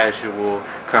in casual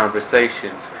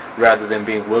conversations, rather than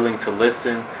being willing to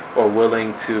listen or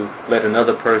willing to let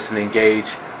another person engage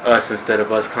us instead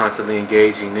of us constantly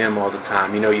engaging them all the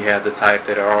time. You have the type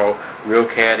that are all real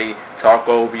catty, talk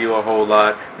over you a whole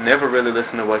lot, never really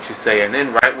listen to what you say, and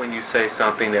then right when you say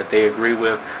something that they agree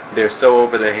with, they're so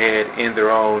over the head in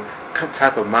their own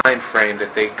type of mind frame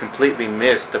that they completely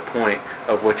miss the point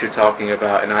of what you're talking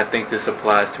about. And I think this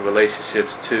applies to relationships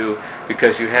too,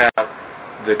 because you have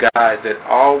the guys that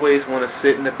always want to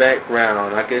sit in the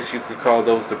background. I guess you could call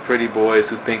those the pretty boys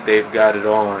who think they've got it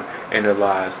on in their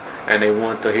lives, and they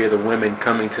want to hear the women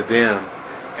coming to them.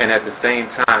 And at the same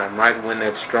time, right when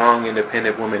that strong,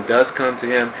 independent woman does come to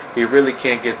him, he really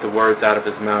can't get the words out of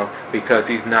his mouth because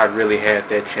he's not really had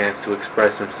that chance to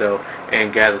express himself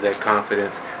and gather that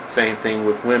confidence. Same thing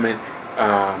with women.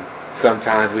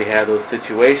 Sometimes we have those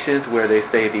situations where they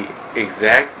say the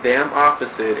exact damn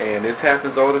opposite, and this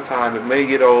happens all the time. It may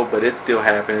get old, but it still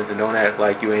happens, and don't act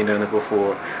like you ain't done it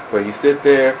before. Where you sit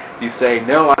there, you say,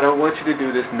 no, I don't want you to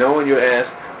do this, no, on your ass,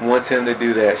 wants him to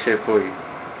do that shit for you.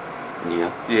 Yeah.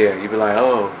 Yeah, you be like,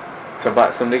 oh,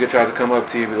 some nigga tries to come up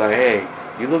to you and be like, hey,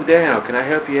 you look down, can I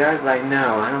help you out? Like,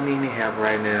 no, I don't need any help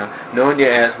right now. Knowing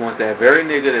your ass wants that very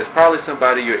nigga that's probably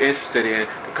somebody you're interested in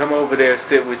to come over there,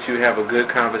 sit with you, have a good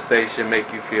conversation, make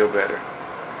you feel better.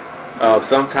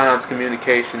 Sometimes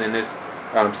communication in this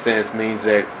sense means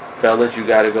that, fellas, you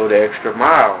got to go the extra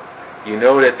mile. You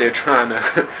know that they're trying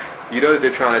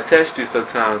to test you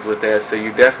sometimes with that, so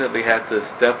you definitely have to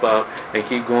step up and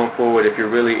keep going forward if you're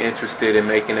really interested in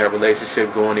making that relationship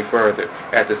go any further.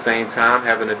 At the same time,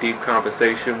 having a deep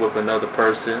conversation with another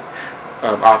person,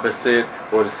 opposite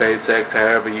or the same sex,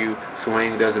 however you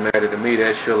swing, doesn't matter to me,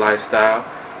 that's your lifestyle.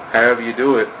 However you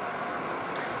do it,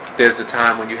 there's a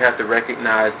time when you have to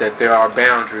recognize that there are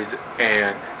boundaries,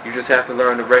 and you just have to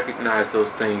learn to recognize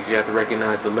those things. You have to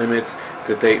recognize the limits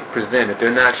that they present. If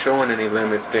they're not showing any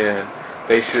limits, then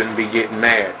they shouldn't be getting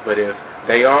mad. But if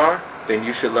they are, then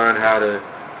you should learn how to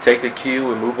take a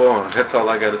cue and move on. That's all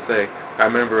I got to say. I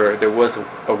remember there was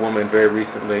a woman very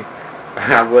recently.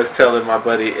 I was telling my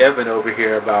buddy Evan over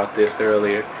here about this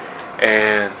earlier,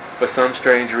 and for some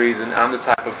strange reason, I'm the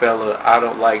type of fella, I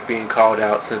don't like being called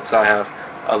out since I have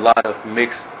a lot of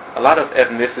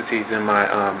ethnicities in my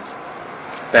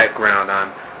background.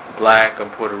 I'm black, I'm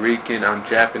Puerto Rican, I'm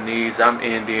Japanese, I'm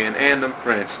Indian, and I'm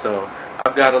French. So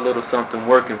I've got a little something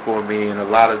working for me in a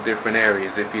lot of different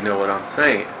areas, if you know what I'm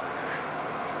saying.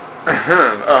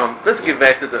 Let's get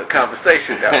back to the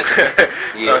conversation now.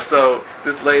 Yeah. So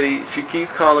this lady, she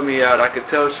keeps calling me out. I could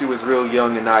tell she was real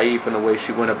young and naive in the way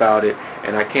she went about it,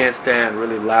 and I can't stand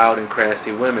really loud and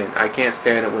crassy women. I can't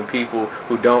stand it when people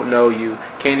who don't know you,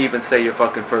 can't even say your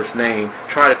fucking first name,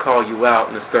 try to call you out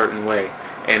in a certain way.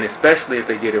 And especially if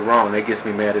they get it wrong, that gets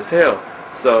me mad as hell.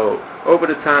 So over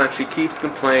the time, she keeps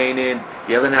complaining,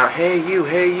 yelling out, hey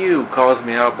you, calls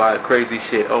me out by crazy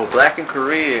shit. Oh, black and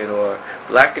Korean or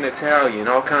black and Italian,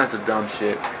 all kinds of dumb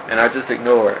shit. And I just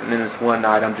ignore it. And then this one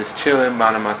night, I'm just chilling,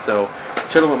 minding myself,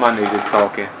 chilling with my niggas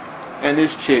talking. And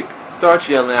this chick starts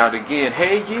yelling out again,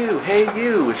 hey you.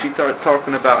 And she starts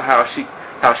talking about how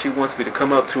she wants me to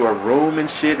come up to her room and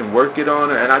shit and work it on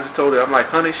her. And I just told her, I'm like,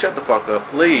 honey, shut the fuck up,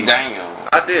 please. Damn.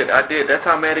 I did. That's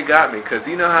how mad it got me. Because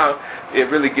you know how it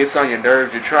really gets on your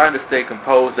nerves. You're trying to stay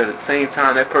composed. At the same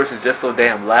time, that person's just so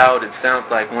damn loud. It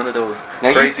sounds like one of those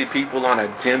crazy people on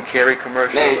a Jim Carrey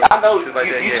commercial. I know you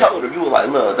told her. You were like,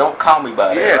 look, don't call me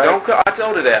by that. Yeah, right? I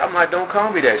told her that. I'm like, don't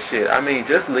call me that shit. I mean,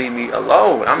 just leave me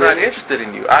alone. I'm not interested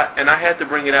in you. I had to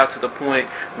bring it out to the point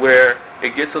where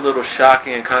it gets a little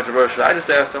shocking and controversial. I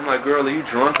just asked her, I'm like, girl, are you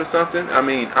drunk or something? I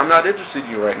mean, I'm not interested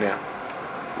in you right now.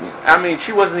 I mean,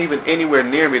 she wasn't even anywhere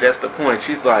near me. That's the point.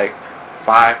 She's like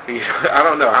 5 feet. I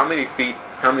don't know how many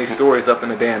stories up in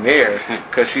the damn air,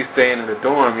 because she's staying in the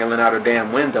dorm yelling out her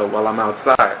damn window while I'm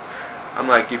outside. I'm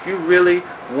like, if you really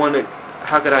want to,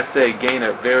 how could I say, gain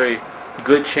a very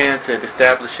good chance at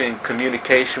establishing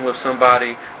communication with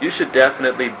somebody, you should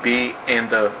definitely be in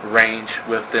the range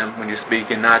with them when you're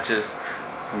speaking, not just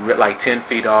like 10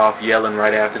 feet off, yelling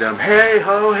right after them, hey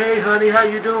ho, hey honey, how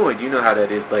you doing? You know how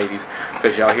that is, ladies,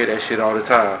 because y'all hear that shit all the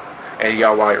time. And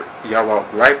y'all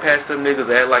walk right past them niggas,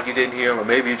 act like you didn't hear them, or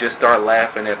maybe you just start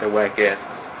laughing at their whack asses.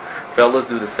 Fellas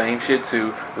do the same shit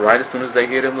too, right as soon as they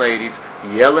hear them ladies,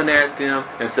 yelling at them,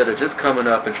 instead of just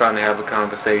coming up and trying to have a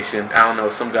conversation. I don't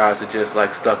know, some guys are just like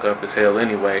stuck up as hell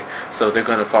anyway, so they're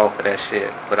going to fall for that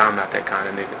shit. But I'm not that kind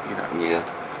of nigga, you know. Yeah.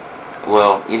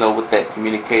 Well, with that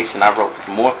communication, I wrote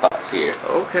some more thoughts here.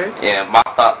 Okay. And my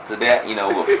thoughts to that,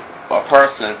 with a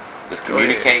person that's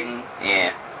communicating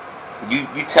and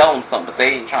you tell them something, but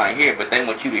they ain't trying to hear it, but they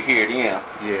want you to hear them.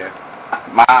 Yeah.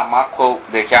 My quote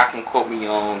that y'all can quote me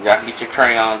on, y'all can get your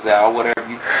crayons out, whatever,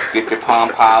 you get your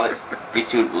Palm Pilots, get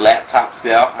your laptops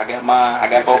out. I got mine. I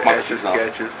got both my shoes on.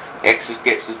 Extra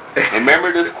sketches.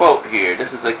 Remember this quote here. This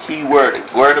is a key word.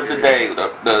 It's word of the day,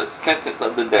 the sentence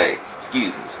of the day. Excuse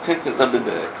me. Sentence of the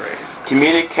day.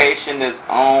 Communication is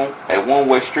on a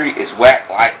one-way street. It's whack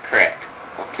like crack.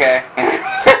 Okay?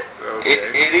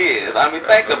 It is. I mean,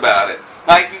 think about it.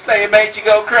 Like you say, it makes you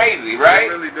go crazy, right?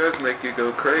 It really does make you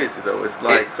go crazy, though. It's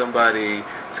like somebody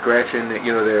scratching,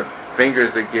 their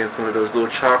fingers against one of those little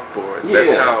chalkboards.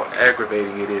 Yeah. That's how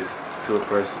aggravating it is to a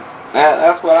person.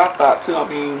 That's what I thought, too. I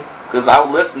mean, because I would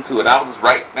listen to it. I would just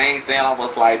write things down. I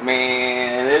was like,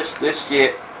 man, this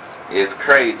shit is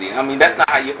crazy. I mean, that's not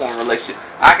how you form a relationship.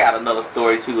 I got another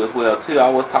story, too, as well, too. I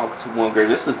was talking to one girl.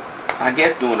 This is, I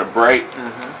guess, during a break.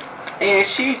 Mm-hmm. And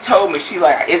she told me,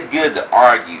 it's good to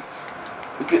argue.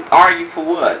 We could argue for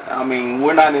what? I mean,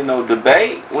 we're not in no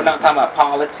debate. We're not talking about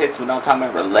politics. We're not talking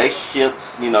about relationships.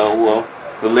 Well,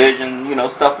 religion,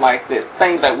 stuff like that.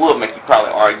 Things that would make you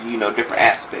probably argue, different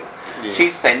aspects. Yeah.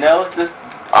 She'd say, no, it's just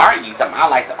argue. I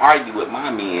like to argue with my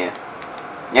men.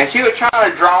 And she was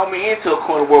trying to draw me into a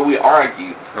corner where we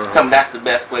argue. That's the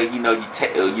best way,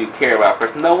 you care about a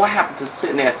person. No, what happened to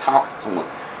sitting there and talking to someone?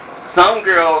 Some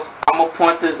girls, I'm going to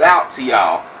point this out to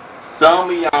y'all. Some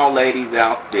of y'all ladies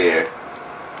out there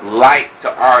like to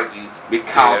argue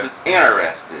because it's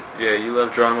interesting. Yeah, you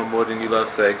love drama more than you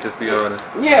love sex, just be honest.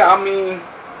 Yeah, I mean,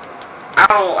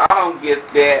 I don't get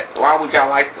that. Why would y'all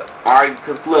like to argue?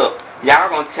 Because look, y'all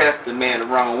gonna test the man the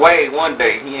wrong way. One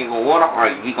day he ain't gonna want to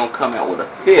argue. He gonna come out with a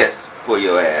fist for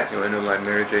your ass. You know, like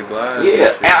Mary J. Blige.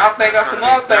 Yeah, and I think that's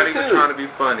another thing too. Not even trying to be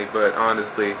funny, but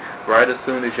honestly, right as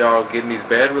soon as y'all get in these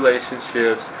bad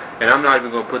relationships, and I'm not even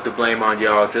gonna put the blame on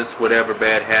y'all, just whatever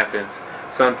bad happens.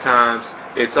 Sometimes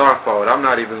it's our fault. I'm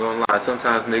not even gonna lie.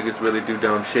 Sometimes niggas really do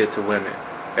dumb shit to women.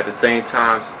 At the same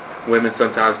time, women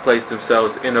sometimes place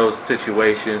themselves in those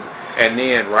situations, and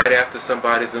then right after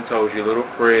somebody's done told you, little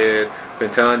Fred,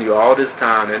 been telling you all this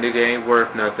time, that nigga ain't worth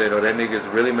nothing, or that nigga's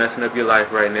really messing up your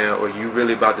life right now, or you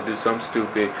really about to do something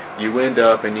stupid, you end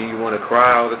up and then you want to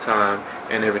cry all the time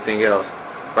and everything else.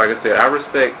 Like I said, I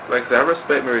respect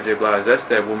Mary J. Blige. That's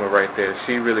that woman right there.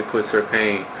 She really puts her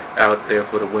pain out there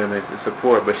for the women to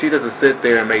support, but she doesn't sit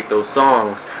there and make those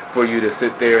songs for you to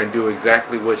sit there and do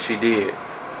exactly what she did.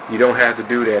 You don't have to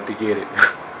do that to get it.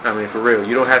 I mean, for real.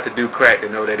 You don't have to do crack to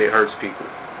know that it hurts people.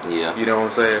 Yeah. You know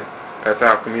what I'm saying? That's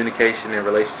how communication and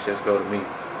relationships go to me.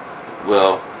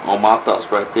 Well, on my thoughts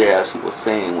right there, as you were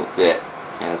saying with that,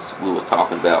 as we were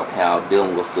talking about how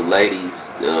dealing with the ladies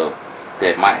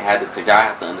that might have this, because y'all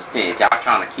have to understand, if y'all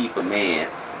trying to keep a man,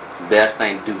 the best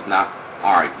thing to do is not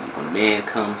argue. When a man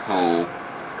comes home,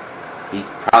 he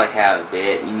probably had a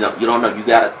bad, you don't know, you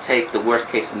got to take the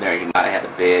worst case scenario. He might have had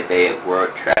a bad day at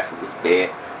work, traffic was bad,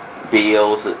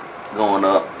 bills are going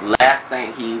up. Last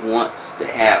thing he wants to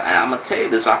have, and I'm going to tell you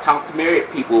this, I talked to married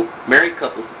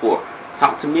couples before,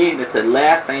 talk to men that the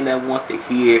last thing they want to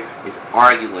hear is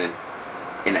arguing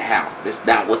in the house. That's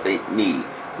not what they need.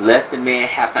 Let the man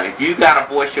have time. If you got to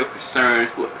voice your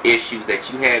concerns with issues that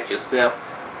you had yourself,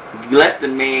 let the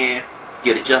man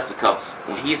get adjusted, because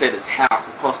when he's at his house,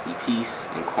 it's supposed to be peace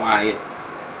and quiet,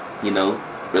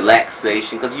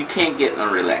 relaxation, because you can't get no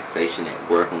relaxation at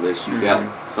work unless you got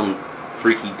some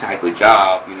freaky type of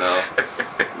job,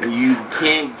 You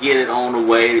can't get it on the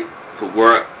way to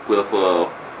work with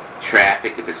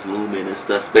traffic if it's moving and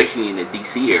stuff, especially in the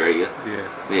D.C. area.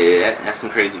 Yeah, that's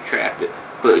some crazy traffic.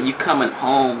 But you coming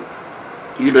home,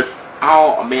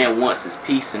 all a man wants is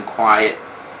peace and quiet.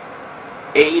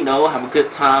 And, have a good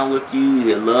time with you,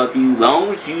 they love you, as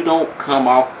long as you don't come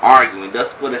off arguing. That's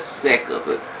for the sake of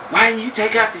it. Why didn't you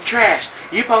take out the trash?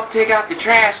 You supposed to take out the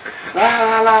trash. La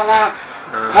la la la.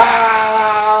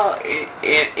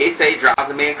 It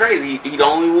drives a man crazy. He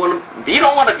don't want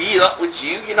to be up with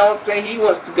you. You know what I'm saying? He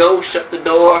wants to go shut the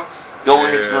door, go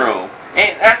in his room.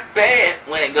 And that's bad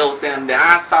when it goes down there.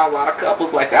 I saw a lot of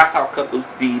couples like that. I saw couples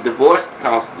be divorced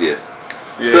because of this.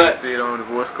 Yeah, you see it on the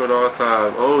divorce court all the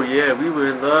time. Oh, yeah, we were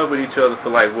in love with each other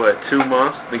for 2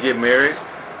 months to get married.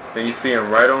 Then you see them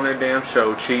right on their damn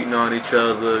show, cheating on each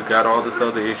other, got all this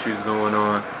other issues going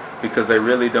on, because they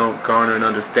really don't garner an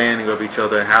understanding of each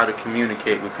other and how to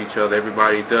communicate with each other.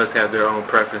 Everybody does have their own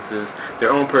preferences,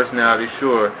 their own personality,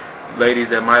 sure.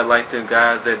 Ladies that might like them,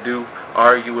 guys that do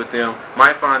argue with them,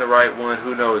 might find the right one,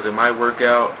 who knows, it might work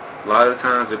out. A lot of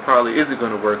times it probably isn't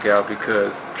going to work out,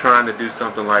 because trying to do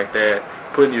something like that,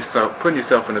 putting yourself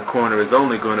in a corner is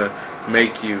only going to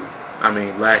make you,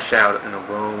 lash out in the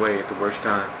wrong way at the worst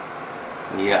time.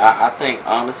 Yeah, I think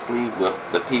honestly with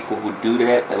the people who do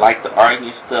that, they like to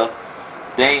argue stuff,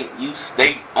 they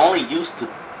only used to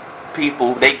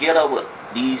people, they get up with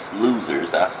these losers,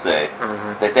 I say,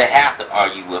 that they have to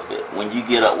argue with it. When you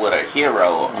get up with a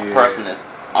hero, a person that's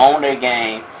on their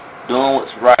game, doing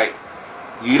what's right,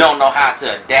 you don't know how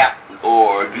to adapt,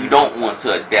 or you don't want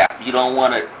to adapt. You don't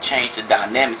want to change the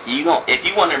dynamics. If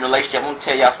you want a relationship, I'm going to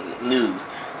tell y'all some news.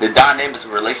 The dynamics of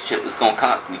a relationship is going to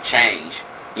constantly change.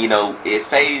 It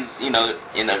says, in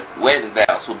the wedding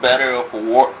vows, for better or for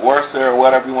worse or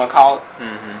whatever you want to call it.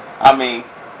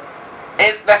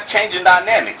 That's changing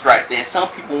dynamics right there. Some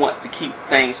people want to keep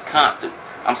things constant.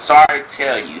 I'm sorry to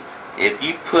tell you, I'm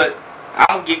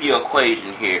going to give you an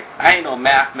equation here. I ain't no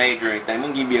math major or anything. I'm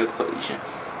going to give you an equation.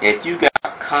 If you got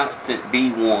constant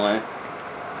B1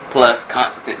 plus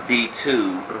constant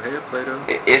B2, go ahead, Plato.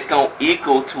 It's going to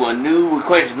equal to a new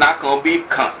equation. It's not going to be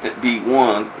constant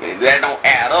B1. That don't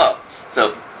add up.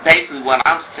 So basically what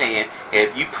I'm saying,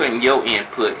 if you putting your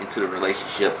input into the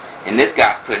relationship, and this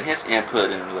guy's putting his input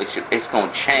in the relationship, it's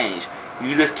going to change.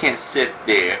 You just can't sit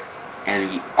there and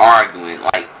be arguing.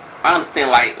 Like, I understand,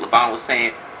 like LeBron was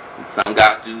saying, some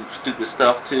guys do stupid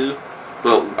stuff too,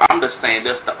 but I'm just saying,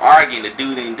 just the arguing, the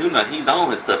dude didn't do nothing. He's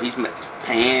on his stuff. He's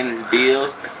paying his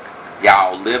bills.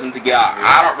 Y'all living together.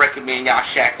 I don't recommend y'all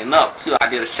shacking up too. I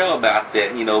did a show about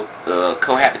that,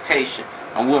 cohabitation.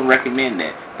 I wouldn't recommend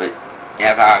that. But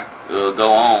as I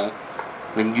go on,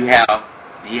 when you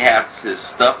have his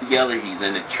stuff together, he's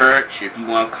in the church, if you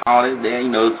want to call it there,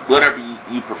 it's whatever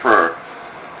you prefer.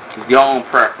 It's your own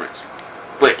preference.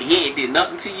 But he ain't did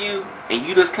nothing to you, and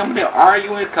you just come there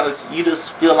arguing because you just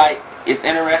feel like it's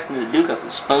interesting to do because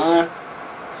it's fun.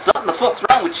 Something the fuck's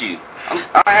wrong with you.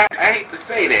 I hate to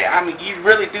say that. I mean, you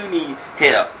really do need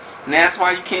help. And that's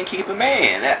why you can't keep a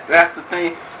man. That's the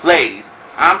thing. Ladies,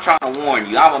 I'm trying to warn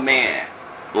you. I'm a man.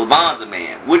 LeVon's a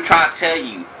man. We're trying to tell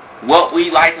you what we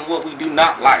like and what we do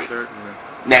not like. Certainly.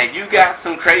 Now, you got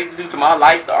some crazy dude to my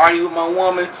life to argue with my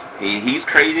woman, and he's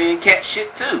crazy and cat shit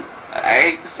too. I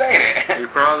hate to say that. He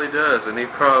probably does, and he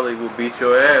probably will beat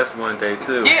your ass one day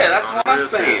too. Yeah, that's what I'm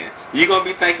saying. You're going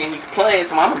to be thinking he's playing,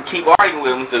 so I'm going to keep arguing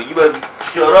with him, so you better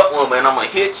shut up, woman, and I'm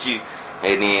going to hit you.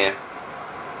 And then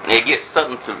it gets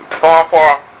something to far,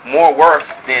 far more worse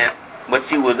than what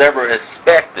you was ever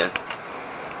expecting.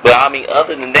 But, I mean,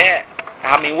 other than that,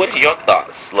 I mean, what are your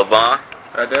thoughts, LeVon?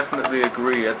 I definitely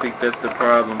agree. I think that's the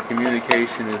problem.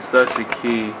 Communication is such a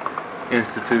key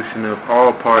institution of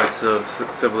all parts of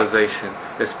civilization,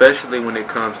 especially when it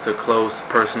comes to close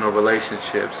personal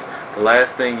relationships. The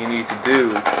last thing you need to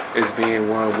do is be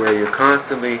in one where you're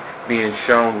constantly being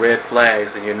shown red flags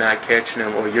and you're not catching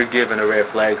them, or you're given the red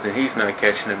flags and he's not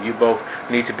catching them. You both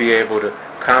need to be able to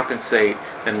compensate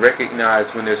and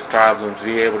recognize when there's problems,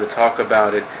 be able to talk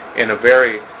about it in a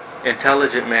very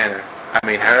intelligent manner. I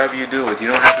mean, however you do it,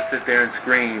 you don't have to sit there and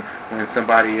scream when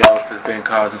somebody else has been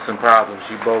causing some problems.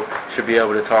 You both should be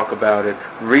able to talk about it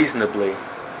reasonably.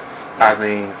 I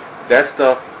mean, that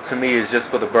stuff to me is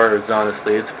just for the birds,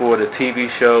 honestly. It's for the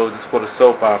TV shows, it's for the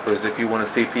soap operas, if you want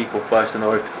to see people fussing,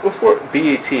 or for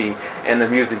BET and the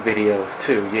music videos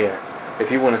too, yeah. If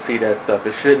you want to see that stuff,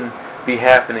 it shouldn't be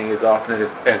happening as often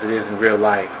as it is in real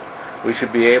life. We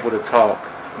should be able to talk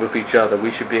with each other.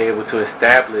 We should be able to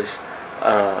establish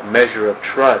measure of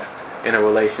trust in a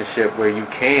relationship where you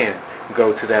can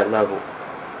go to that level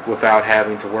without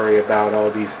having to worry about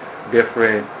all these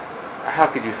different, how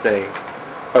could you say,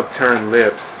 upturned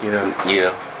lips,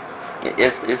 Yeah.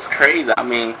 It's crazy. I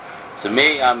mean, to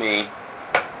me,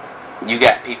 you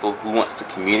got people who wants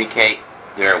to communicate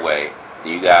their way.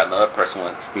 You got another person who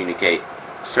wants to communicate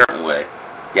a certain way.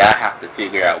 Y'all have to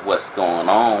figure out what's going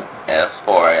on as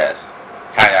far as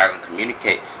how y'all can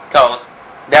communicate. Because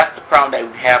that's the problem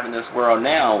that we have in this world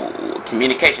now,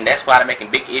 communication. That's why they're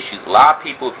making big issues. A lot of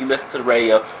people, if you listen to the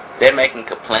radio, they're making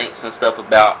complaints and stuff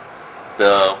about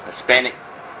the Hispanic,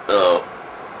 the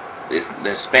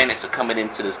Hispanics are coming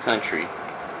into this country,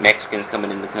 Mexicans coming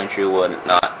into the country or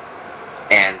whatnot,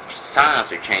 and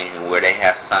signs are changing where they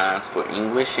have signs for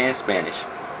English and Spanish.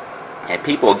 And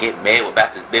people get mad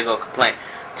about this big old complaint,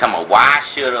 talking about why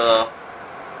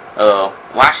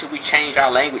should we change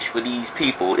our language for these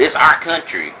people? It's our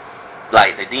country.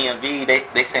 Like the DMV, they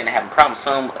saying they're having problems.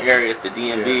 Some areas, the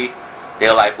DMV,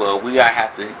 they're like, well, we gotta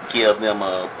have to give them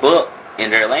a book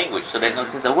in their language. So they're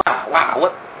gonna say, wow,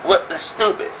 what? That's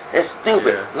stupid. That's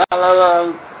stupid. Yeah. La la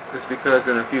la. It's because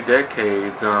in a few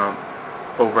decades,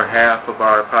 over half of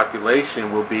our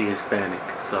population will be Hispanic.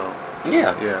 So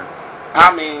yeah.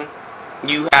 I mean,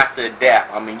 you have to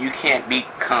adapt. I mean, you can't be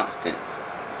constant.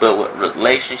 But with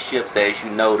relationships, as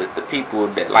you notice, the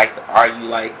people that like to argue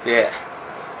like that,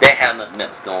 they have nothing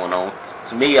else going on.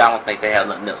 To me, I don't think they have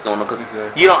nothing else going on. Because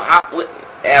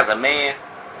as a man,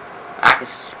 I can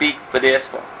speak for this,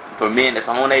 for men that's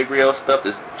on their real stuff,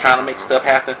 that's trying to make stuff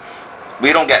happen.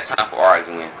 We don't got time for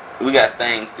arguing. We got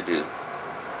things to do.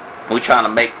 We're trying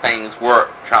to make things work,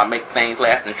 trying to make things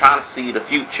last, and trying to see the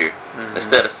future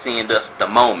instead of seeing just the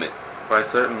moment. Right,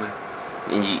 certainly.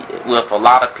 And with a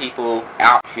lot of people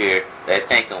out here that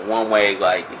think in one way,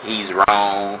 like he's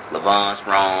wrong, LeVon's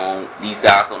wrong, these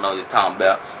guys don't know what they're talking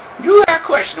about. You gotta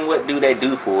question what do they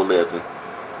do for a living.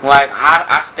 Like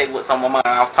I stayed with some of mine.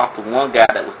 I was talking to one guy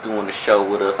that was doing the show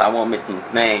with us. I won't mention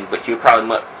his name, but you'll probably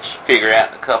much figure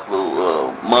out in a couple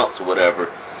of months or whatever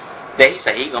that he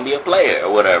said he's gonna be a player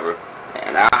or whatever.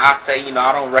 And I say,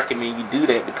 I don't recommend you do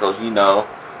that because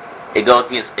it goes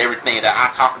against everything that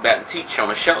I talk about and teach on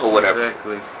the show or whatever.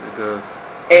 Exactly, it does.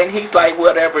 And he's like,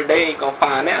 whatever, they ain't going to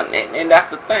find out. And that's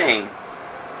the thing.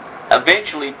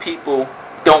 Eventually, people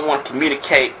don't want to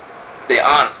communicate their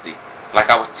honesty. Like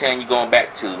I was telling you, going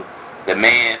back to the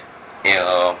man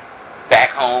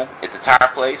back home at the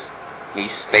tire place. He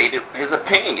stated his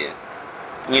opinion.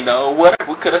 You know, whatever.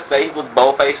 We could have said he was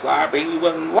bold-faced liar, but he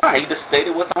wasn't lying. He just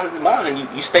stated what's on his mind.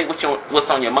 You state what's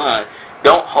on your mind.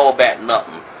 Don't hold back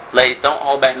nothing. Ladies, don't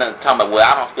hold back nothing. Talking about, well,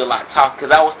 I don't feel like talking, because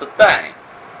that was the thing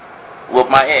with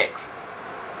my ex.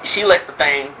 She let the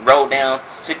thing roll down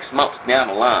 6 months down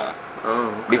the line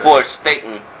before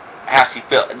stating how she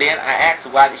felt. And then I asked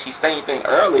her, why did she say anything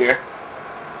earlier?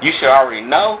 You should already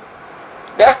know.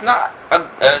 That's not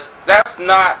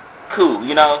cool,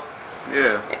 you know.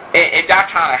 Yeah. If y'all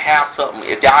trying to have something,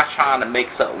 if y'all trying to make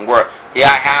something work,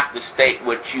 y'all have to state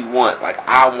what you want. Like,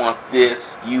 I want this,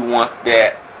 you want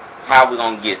that. How we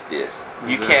gonna get this?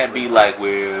 You can't be like,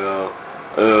 well,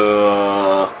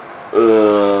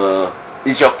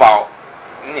 it's your fault.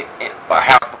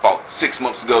 How's the fault? 6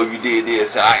 months ago you did this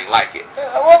and I ain't like it.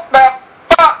 What the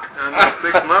fuck? I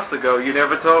know 6 months ago you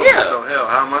never told me, so hell,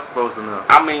 how am I supposed to know?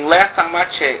 I mean, last time I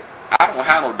checked, I don't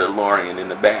have no DeLorean in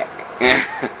the back.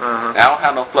 I don't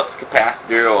have no flux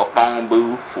capacitor or a phone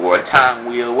booth or a time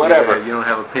wheel, whatever. Yeah, you don't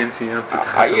have a Pentium.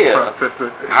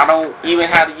 I don't even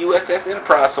have the USS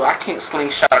Enterprise, so I can't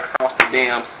slingshot across the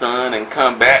damn sun and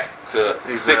come back to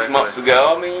 6 months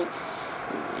ago. I mean,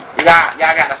 y'all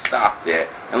gotta stop that.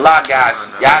 And a lot of guys,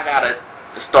 y'all gotta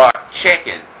start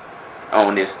checking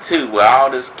on this too. With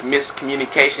all this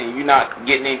miscommunication, you're not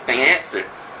getting anything answered.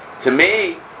 To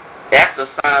me, that's a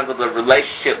sign of the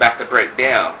relationship about to break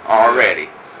down already.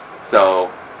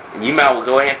 So you might well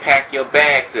go ahead and pack your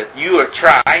bags. If you are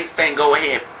trying, I ain't saying go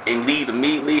ahead and leave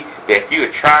immediately, but if you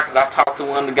are trying, because I talked to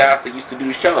one of the guys that used to do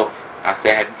the show, I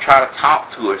said, have you tried to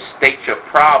talk to her, state your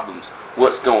problems,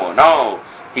 what's going on?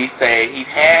 He said he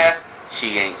has,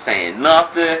 she ain't saying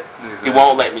nothing, she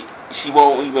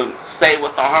won't even say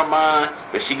what's on her mind,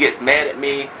 but she gets mad at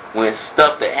me when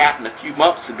stuff that happened a few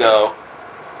months ago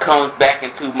comes back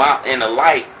in the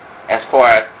light, as far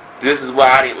as this is why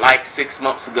I didn't like 6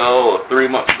 months ago or 3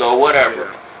 months ago,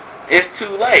 whatever. Yeah. It's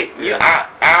too late. Yeah.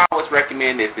 I always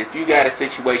recommend this. If you got a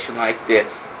situation like that,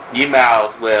 you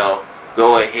might as well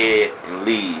go ahead and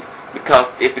leave. Because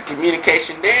if the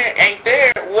communication ain't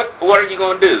there, what are you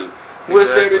going to do? What's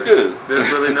there to do?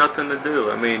 There's really nothing to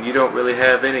do. I mean, you don't really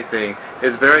have anything.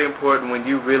 It's very important when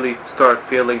you really start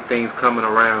feeling things coming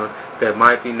around that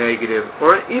might be negative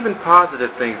or even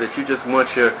positive things that you just want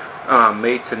your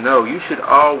mate to know. You should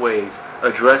always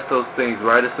address those things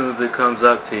right as soon as it comes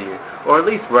up to you, or at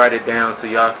least write it down so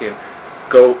y'all can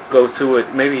go to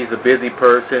it. Maybe he's a busy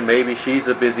person, maybe she's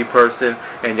a busy person,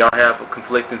 and y'all have a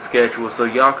conflicting schedule, so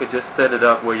y'all could just set it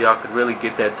up where y'all could really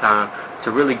get that time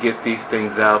to really get these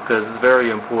things out, because it's very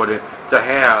important to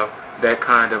have that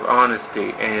kind of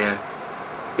honesty. And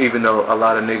even though a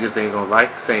lot of niggas ain't gonna like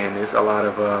saying this, a lot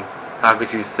of how could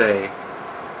you say,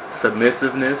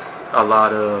 submissiveness, a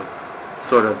lot of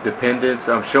sort of dependence,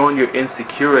 showing your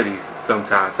insecurities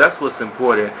sometimes. That's what's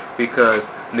important, because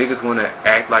niggas want to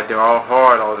act like they're all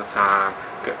hard all the time.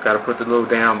 Got to put the little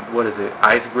damn,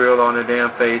 ice grill on their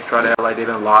damn face, try to act like they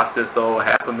done lost their soul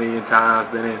 500,000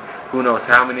 times, and then who knows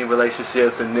how many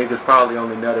relationships, and niggas probably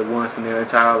only nutted once in their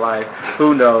entire life.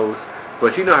 Who knows?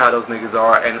 But you know how those niggas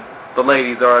are, and the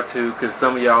ladies are too, because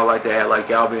some of y'all like to act like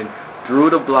y'all been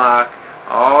through the block,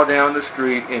 all down the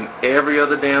street, in every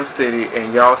other damn city,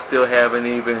 and y'all still haven't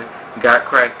even got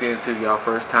cracked into y'all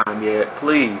first time yet.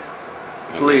 Please,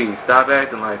 stop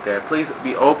acting like that. Please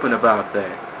be open about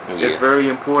that. Yeah. It's very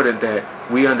important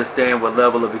that we understand what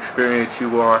level of experience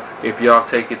you are if y'all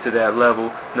take it to that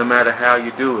level, no matter how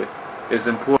you do it. It's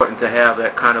important to have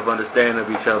that kind of understanding of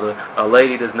each other. A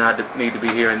lady does not need to be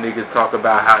hearing niggas talk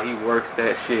about how he works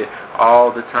that shit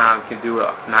all the time, can do it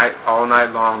all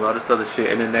night long, all this other shit,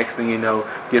 and the next thing you know,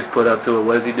 gets put up to it.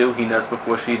 What does he do? He nuts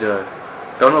before she does.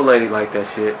 Don't no lady like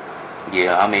that shit.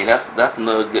 Yeah, I mean, that's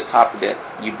another good topic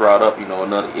that you brought up,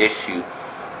 another issue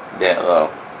that,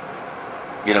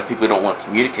 people don't want to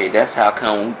communicate. That's how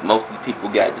come most of the people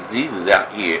got diseases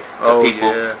out here.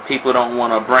 People don't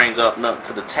want to bring up nothing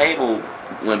to the table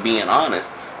when being honest.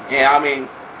 Yeah, I mean,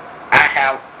 I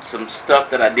have some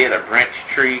stuff that I did, a branch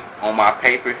tree on my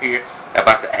paper here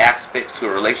about the aspects to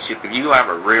a relationship. If you have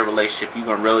a real relationship, you're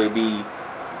going to really be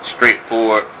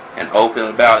straightforward and open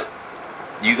about it.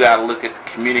 You got to look at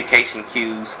the communication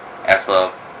cues as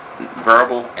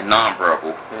verbal and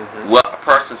nonverbal. Mm-hmm. What a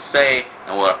person say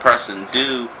and what a person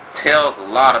do tells a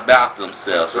lot about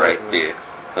themselves right there.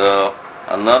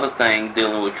 Another thing,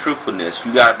 dealing with truthfulness.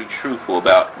 You got to be truthful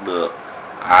about, look,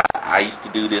 I used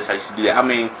to do this, I used to do that. I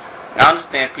mean, I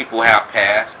understand people have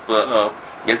past, but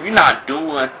if you're not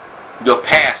doing your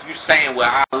past, you're saying, well,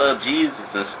 I love Jesus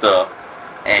and stuff,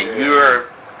 and you're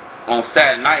on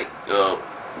Saturday night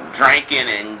drinking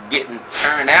and getting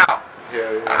turned out,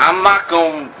 Yeah. I'm not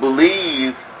gonna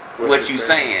believe what you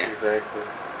saying. Exactly.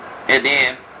 And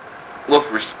then, with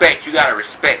respect, you gotta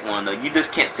respect one another. You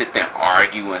just can't sit there and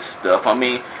argue and stuff. I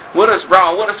mean, what is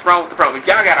wrong? What is wrong with the problem? If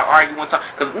y'all gotta argue one time,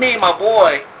 because me and my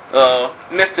boy,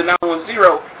 Mr.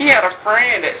 910, he had a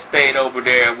friend that stayed over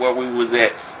there where we was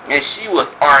at, and she was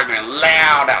arguing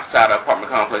loud outside the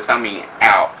apartment complex. I mean,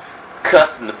 out,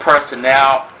 cussing the person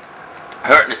out,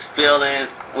 hurting his feelings.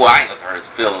 Well, I ain't gonna hurt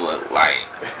his feelings, like,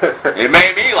 it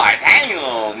made me like,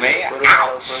 damn, man,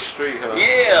 ouch. Street, huh?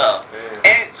 Yeah. Man.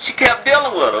 And she kept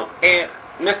dealing with him. And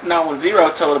Mr. 910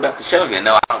 told her about the show.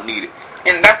 No, I don't need it.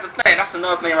 And that's the thing. That's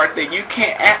another thing right there. You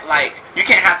can't act like, you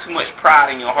can't have too much pride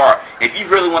in your heart. If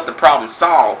you really want the problem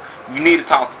solved, you need to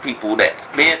talk to people that's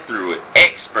been through it,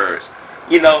 experts.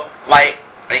 You know, like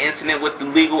the incident with the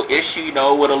legal issue, you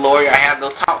know, with a lawyer, I have to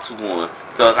talk to one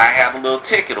because I have a little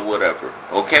ticket or whatever,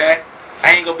 okay?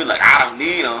 I ain't going to be like, I don't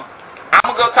need him. I'm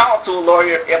going to go talk to a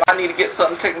lawyer if I need to get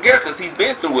something taken care of because he's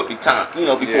been through it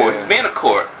before. Yeah. He's been to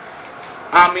court.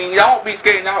 I mean, don't be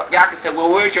scared. Y'all can say,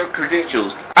 well, where's your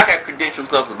credentials? I got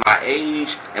credentials because of my age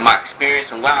and my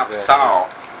experience and what I saw.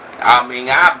 I mean,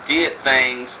 I did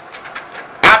things.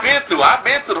 I've been through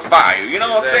the fire. You know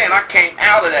what I'm saying? I came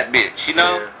out of that bitch, you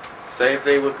know? Yeah. Same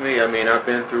thing with me. I mean, I've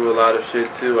been through a lot of shit,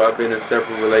 too. I've been in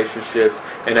several relationships.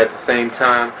 And at the same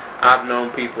time, I've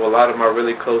known people, a lot of my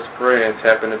really close friends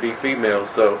happen to be females.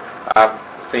 So I've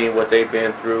seen what they've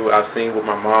been through. I've seen what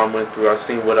my mom went through. I've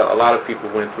seen what a lot of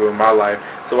people went through in my life.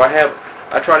 So I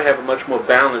try to have a much more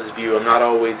balanced view. I'm not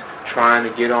always trying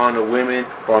to get on to women,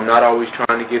 or I'm not always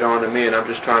trying to get on to men. I'm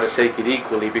just trying to take it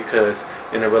equally, because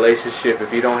in a relationship,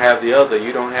 if you don't have the other,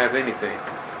 you don't have anything,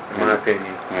 in my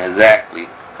opinion. Exactly.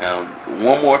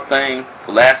 One more thing,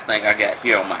 the last thing I got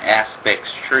here on my aspects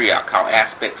tree, I call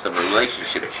aspects of a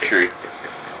relationship tree,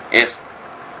 is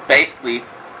basically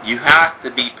you have to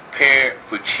be prepared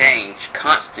for change,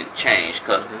 constant change,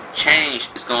 because change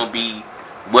is going to be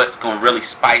what's going to really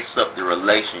spice up the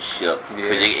relationship.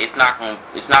 Yeah. It's not going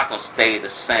to stay the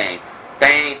same.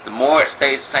 The more it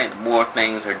stays the same, the more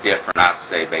things are different, I'd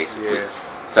say, basically.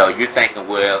 Yeah. So you're thinking,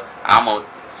 well, I'm going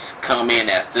to come in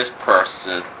as this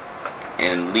person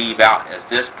and leave out as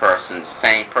this person,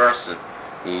 same person.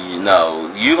 You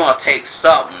know, you're going to take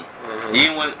something.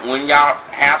 When y'all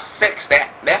have sex,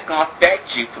 that's going to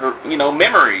affect you for,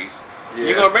 memories. Yeah.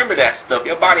 You're going to remember that stuff.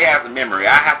 Your body has a memory.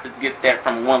 I have to get that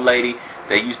from one lady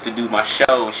that used to do my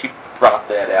show, and she brought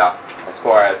that out as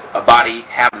far as a body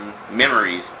having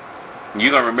memories.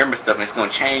 You're going to remember stuff, and it's going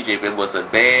to change if it was a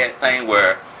bad thing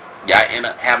where y'all end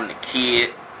up having a kid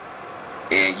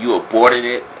and you aborted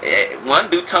it. One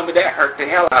dude told me that hurt the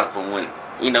hell out of him when,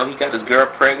 he got his girl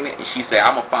pregnant, and she said,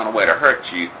 I'm going to find a way to hurt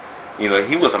you.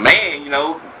 He was a man,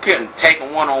 couldn't take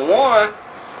him one-on-one.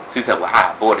 So he said, well,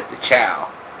 I aborted the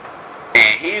child.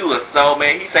 And he was so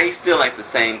mad. He said he still ain't the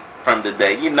same from the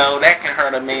day. That can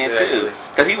hurt a man, too.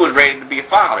 Because he was ready to be a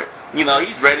father. He's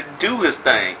ready to do his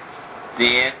thing.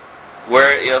 Then,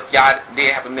 where if y'all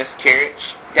did have a miscarriage,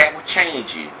 that would change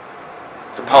you.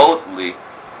 Supposedly,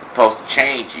 it's supposed to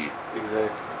change you. Exactly.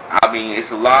 I mean,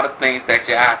 it's a lot of things that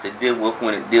you have to deal with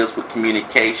when it deals with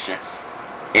communication.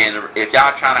 And if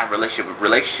y'all trying to have a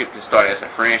relationship can start as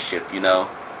a friendship, you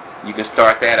can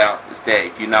start that out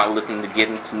instead. If you're not looking to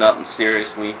get into nothing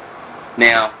seriously.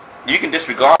 Now, you can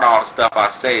disregard all the stuff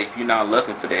I say if you're not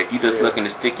looking for that. If you're just looking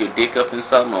to stick your dick up in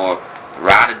something or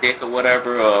ride a dick or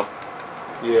whatever.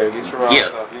 Get your ride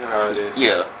up. You know how it is.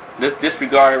 Yeah. Just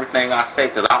disregard everything I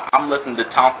say, because I'm looking to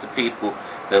talk to people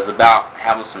that's about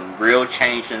having some real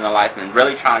change in their life and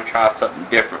really trying to try something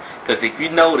different. Because if you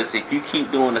notice, if you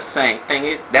keep doing the same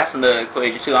thing, that's another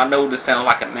equation too. I know this sounds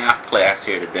like a math class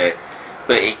here today,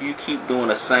 but if you keep doing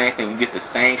the same thing, you get the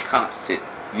same constant.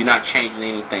 You're not changing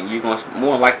anything. You're going to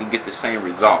more likely get the same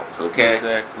results, okay?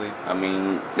 Exactly. I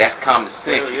mean, that's common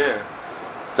sense. Hell yeah.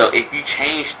 So if you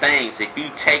change things, if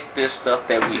you take this stuff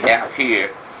that we have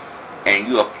here and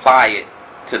you apply it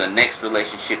to the next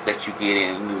relationship that you get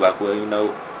in, and you're like, well,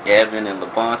 Evan and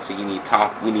Levante, we need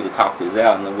to talk this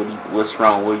out. And what's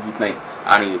wrong? What do you think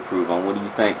I need to improve on? What do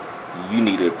you think you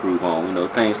need to improve on?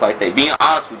 Things like that. Being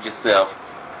honest with yourself.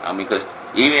 I mean, because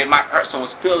even if it might hurt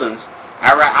someone's feelings,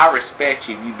 I respect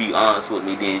you if you be honest with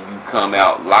me, then you come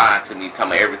out lying to me,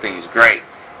 telling me everything is great,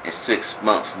 and 6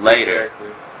 months later,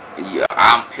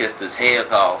 I'm pissed as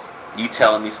hell off. You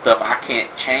telling me stuff I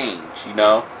can't change,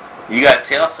 You got to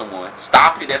tell someone.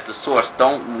 Stop it at the source.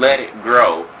 Don't let it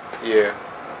grow. Yeah.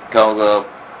 Because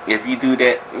if you do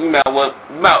that,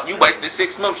 you wasted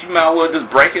 6 months, you might as well just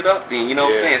break it up then, what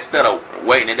I'm saying? Instead of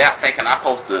waiting it out thinking I'm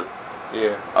supposed to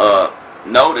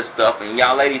know this stuff, and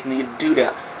y'all ladies need to do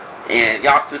that. And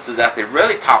y'all sisters out there,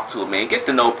 really talk to a man. Get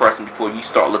to know a person before you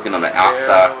start looking on the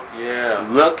outside. Yeah.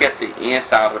 Look at the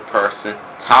inside of the person.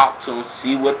 Talk to them.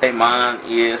 See what their mind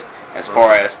is as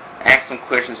far as, ask some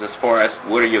questions as far as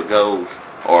what are your goals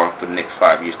or for the next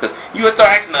 5 years. Because you would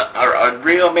start asking a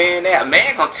real man that. A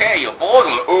man going to tell you, a boy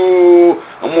going to, oh,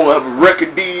 I'm going to have a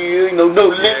record deal, no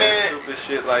limit. Stupid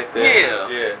shit like that.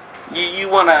 Yeah. You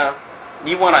want to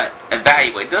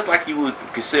evaluate. Just like you would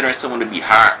considering someone to be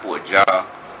hired for a job.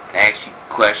 Ask you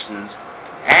questions.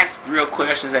 Ask real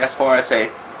questions as far as,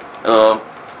 say,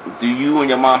 do you and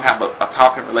your mom have a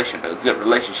talking relationship, a good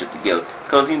relationship together?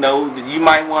 Because, you know, you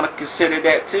might want to consider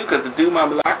that, too, because the dude might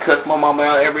be like, I cuss my mama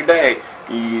out every day.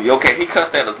 Okay, he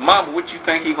cussed at his mama. What you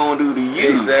think he going to do to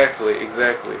you? Exactly. It's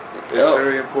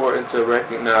very important to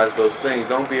recognize those things.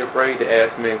 Don't be afraid to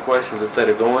ask men questions instead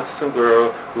of going to some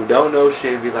girl who don't know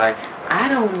shit and be like, I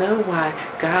don't know why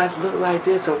guys look like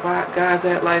this or why guys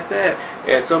act like that.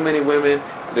 And so many women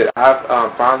that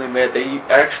I've finally met, they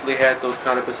actually had those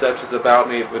kind of perceptions about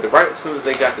me, but right as soon as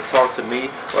they got to talk to me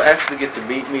or actually get to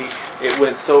meet me, it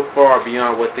went so far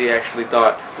beyond what they actually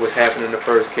thought was happening in the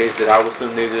first case, that I was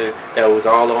some nigga that was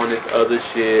all on this other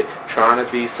shit, trying to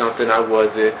be something I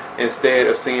wasn't, instead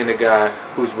of seeing a guy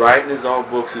who's writing his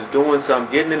own books, who's doing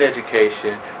something, getting an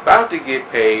education, about to get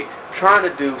paid, trying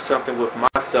to do something with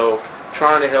myself,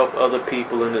 trying to help other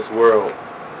people in this world.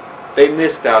 They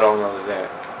missed out on all of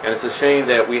that. And it's a shame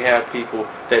that we have people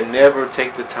that never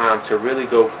take the time to really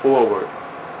go forward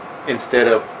instead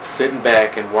of sitting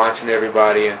back and watching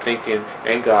everybody and thinking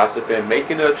and gossiping,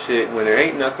 making up shit when there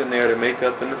ain't nothing there to make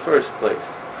up in the first place.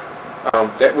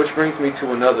 Which brings me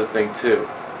to another thing, too.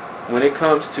 When it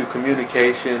comes to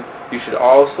communication, you should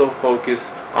also focus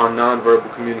on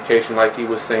nonverbal communication, like he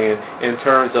was saying, in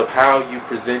terms of how you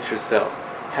present yourself,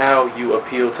 how you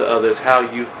appeal to others, how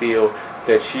you feel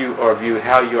that you are viewed,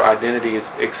 how your identity is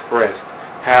expressed,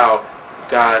 how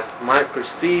guys might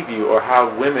perceive you or how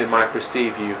women might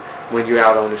perceive you when you're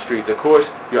out on the streets. Of course,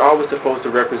 you're always supposed to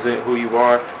represent who you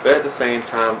are, but at the same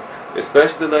time,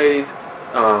 especially ladies,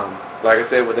 like I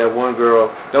said with that one girl,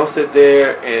 don't sit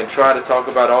there and try to talk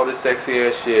about all this sexy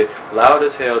ass shit loud as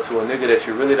hell to a nigga that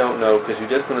you really don't know, because you're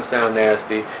just going to sound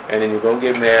nasty, and then you're going to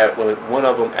get mad when one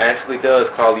of them actually does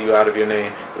call you out of your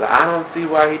name. Like, I don't see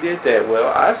why he did that.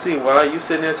 Well, I see why. You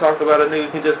sitting there talking about a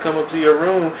nigga who can just come up to your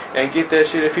room and get that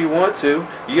shit if he want to.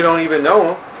 You don't even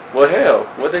know him. Well, hell,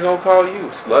 what they going to call you?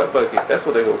 Slut bucket. That's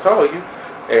what they going to call you.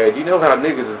 And you know how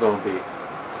niggas is going to be.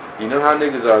 You know how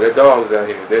niggas are. They're dogs out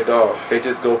here. They're dogs. They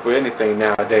just go for anything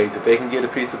nowadays. If they can get a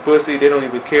piece of pussy, they don't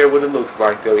even care what it looks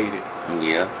like. They'll eat it.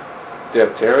 Yeah. They'll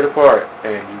tear it apart.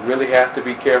 And you really have to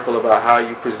be careful about how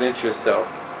you present yourself,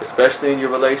 especially in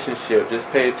your relationship. Just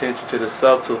pay attention to the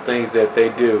subtle things that they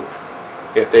do.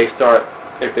 If they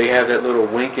have that little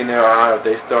wink in their eye, if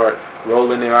they start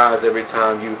rolling their eyes every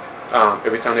time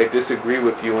they disagree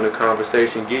with you in a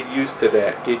conversation, get used to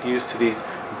that. Get used to these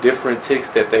different tics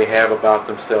that they have about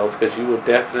themselves, because you will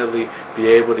definitely be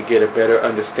able to get a better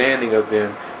understanding of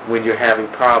them when you're having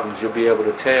problems. You'll be able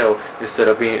to tell instead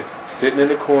of being sitting in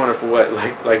the corner for what,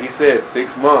 like he said,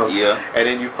 6 months, and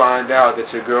then you find out that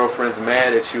your girlfriend's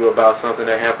mad at you about something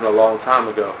that happened a long time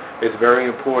ago. It's very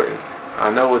important.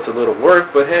 I know it's a little work,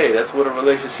 but hey, that's what a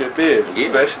relationship is,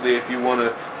 especially if you want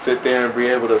to sit there and be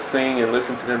able to sing and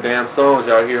listen to them damn songs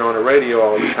y'all hear on the radio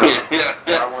all the time.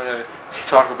 I want to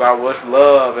talk about what's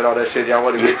love and all that shit. Y'all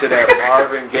want to get to that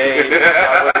Marvin Gaye.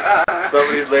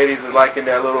 Some of these ladies are liking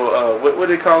that little, what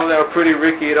do they call it now, Pretty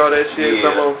Ricky and all that shit.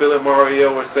 Some of them feeling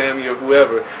Mario or Sammy or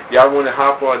whoever. Y'all want to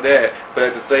hop on that,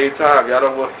 but at the same time, y'all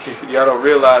don't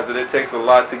realize that it takes a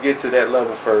lot to get to that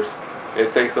level first.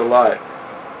 It takes a lot.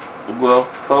 Well,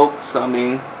 folks, I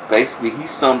mean, basically, he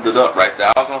summed it up right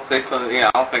there. I was going to say something, I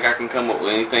don't think I can come up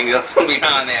with anything else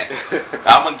behind that.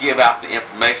 I'm going to give out the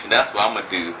information. That's what I'm going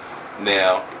to do.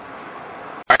 Now,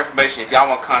 our information, if y'all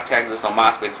want to contact us on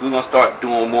MySpace, we're going to start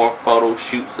doing more photo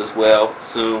shoots as well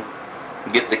soon.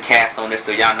 Get the cast on this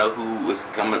so y'all know who is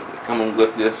coming with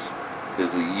this,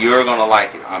 because you're going to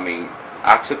like it. I mean,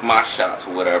 I took my shots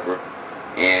or whatever,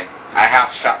 and I have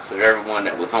shots of everyone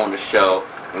that was on the show.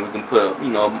 And we can put,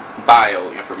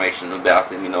 bio information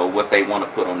about them, what they want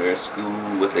to put on their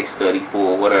school, what they study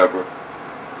for, whatever.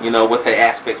 What their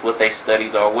aspects, what their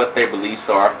studies are, what their beliefs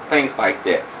are, things like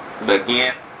that. But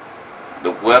again,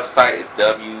 the website is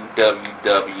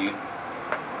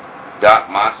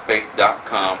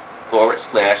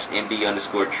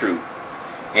www.myspace.com/NB_truth.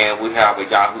 And we have a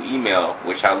Yahoo email,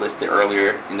 which I listed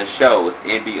earlier in the show. It's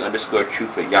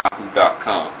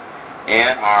NB_truth@yahoo.com.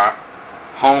 And our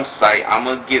home site, I'm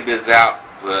going to give this out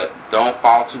but don't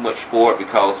fall too much for it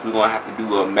because we're going to have to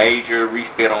do a major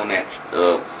refit on that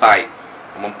site.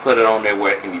 I'm going to put it on there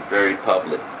where it can be very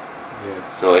public.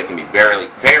 Yeah. So it can be very,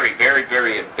 very, very,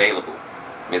 very available.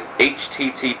 It's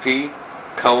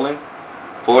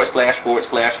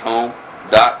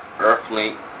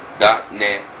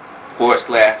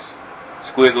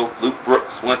http://home.earthlink.net/squiggle Luke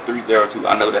Brooks1302.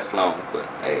 I know that's long, but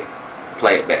hey,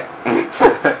 play it back.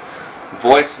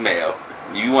 Voicemail.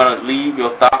 You want to leave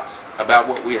your thoughts about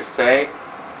what we have said?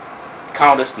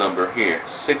 Call this number here,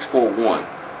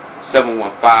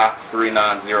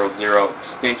 641-715-3900,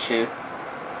 extension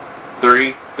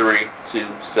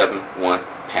 33271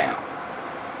 pound.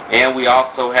 And we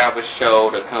also have a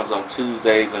show that comes on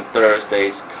Tuesdays and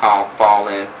Thursdays called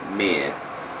Fallen Men.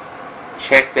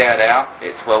 Check that out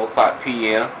at 12 o'clock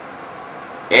p.m.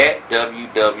 at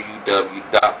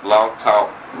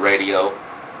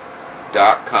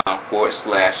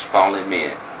www.blogtalkradio.com/Fallen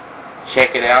Men.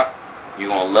 Check it out. You're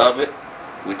going to love it.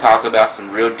 We talk about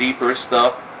some real deeper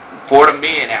stuff for the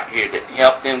men out here to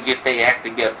help them get their act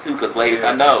together too. Because ladies,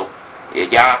 I know,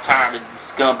 if y'all tired of these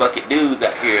scumbucket dudes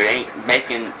out here, ain't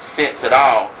making sense at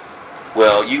all.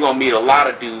 Well, you're going to meet a lot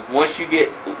of dudes. Once you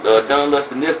get done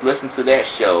listening to this, listen to that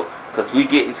show. Because we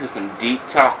get into some deep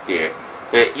talk there.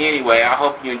 But anyway, I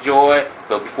hope you enjoy it.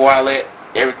 But before I let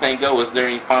everything go, is there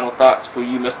any final thoughts for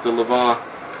you, Mr. Levon?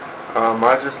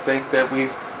 I just think that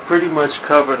we've pretty much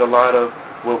covered a lot of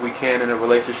what we can in a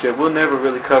relationship. We'll never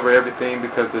really cover everything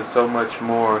because there's so much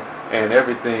more, and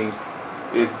everything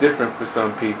is different for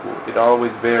some people. It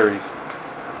always varies.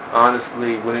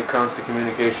 Honestly, when it comes to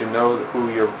communication, know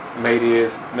who your mate is,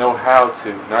 know how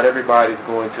to. Not everybody's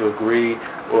going to agree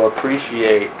or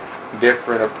appreciate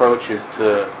different approaches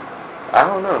to, I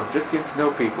don't know, just get to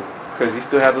know people. Because you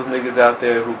still have those niggas out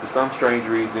there who, for some strange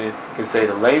reason, can say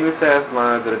the lamest ass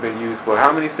lines that have been used for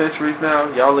how many centuries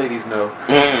now? Y'all ladies know.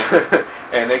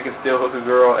 And they can still hook a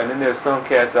girl. And then there's some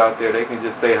cats out there, they can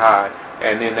just say hi.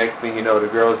 And then next thing you know, the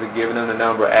girls are giving them the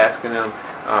number, asking them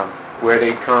where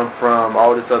they come from,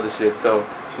 all this other shit. So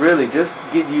really, just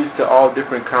get used to all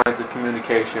different kinds of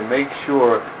communication. Make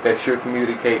sure that you're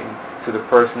communicating to the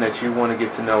person that you want to get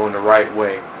to know in the right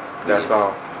way. That's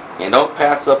all. And don't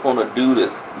pass up on a dude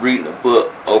that's reading a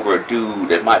book over a dude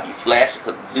that might be flashy.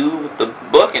 Because the dude with the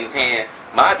book in his hand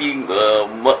might be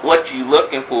what you're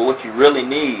looking for, what you really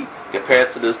need,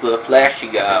 compared to this little flashy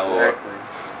guy. Exactly.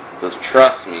 Because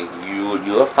trust me,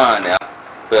 you'll find out.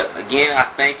 But again, I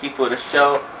thank you for the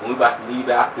show. We're about to leave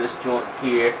out this joint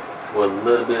here with a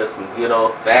little bit of some good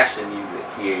old-fashioned music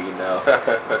here, you know.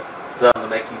 Something to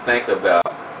make you think about.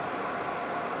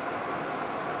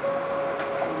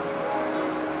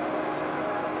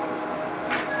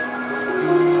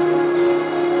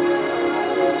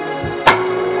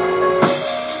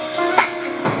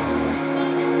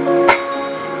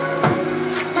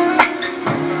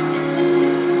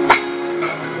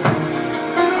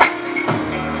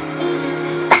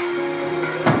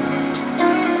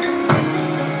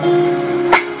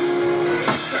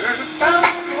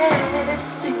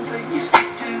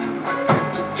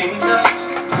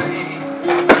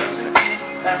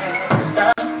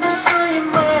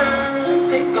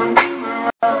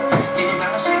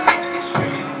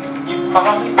 All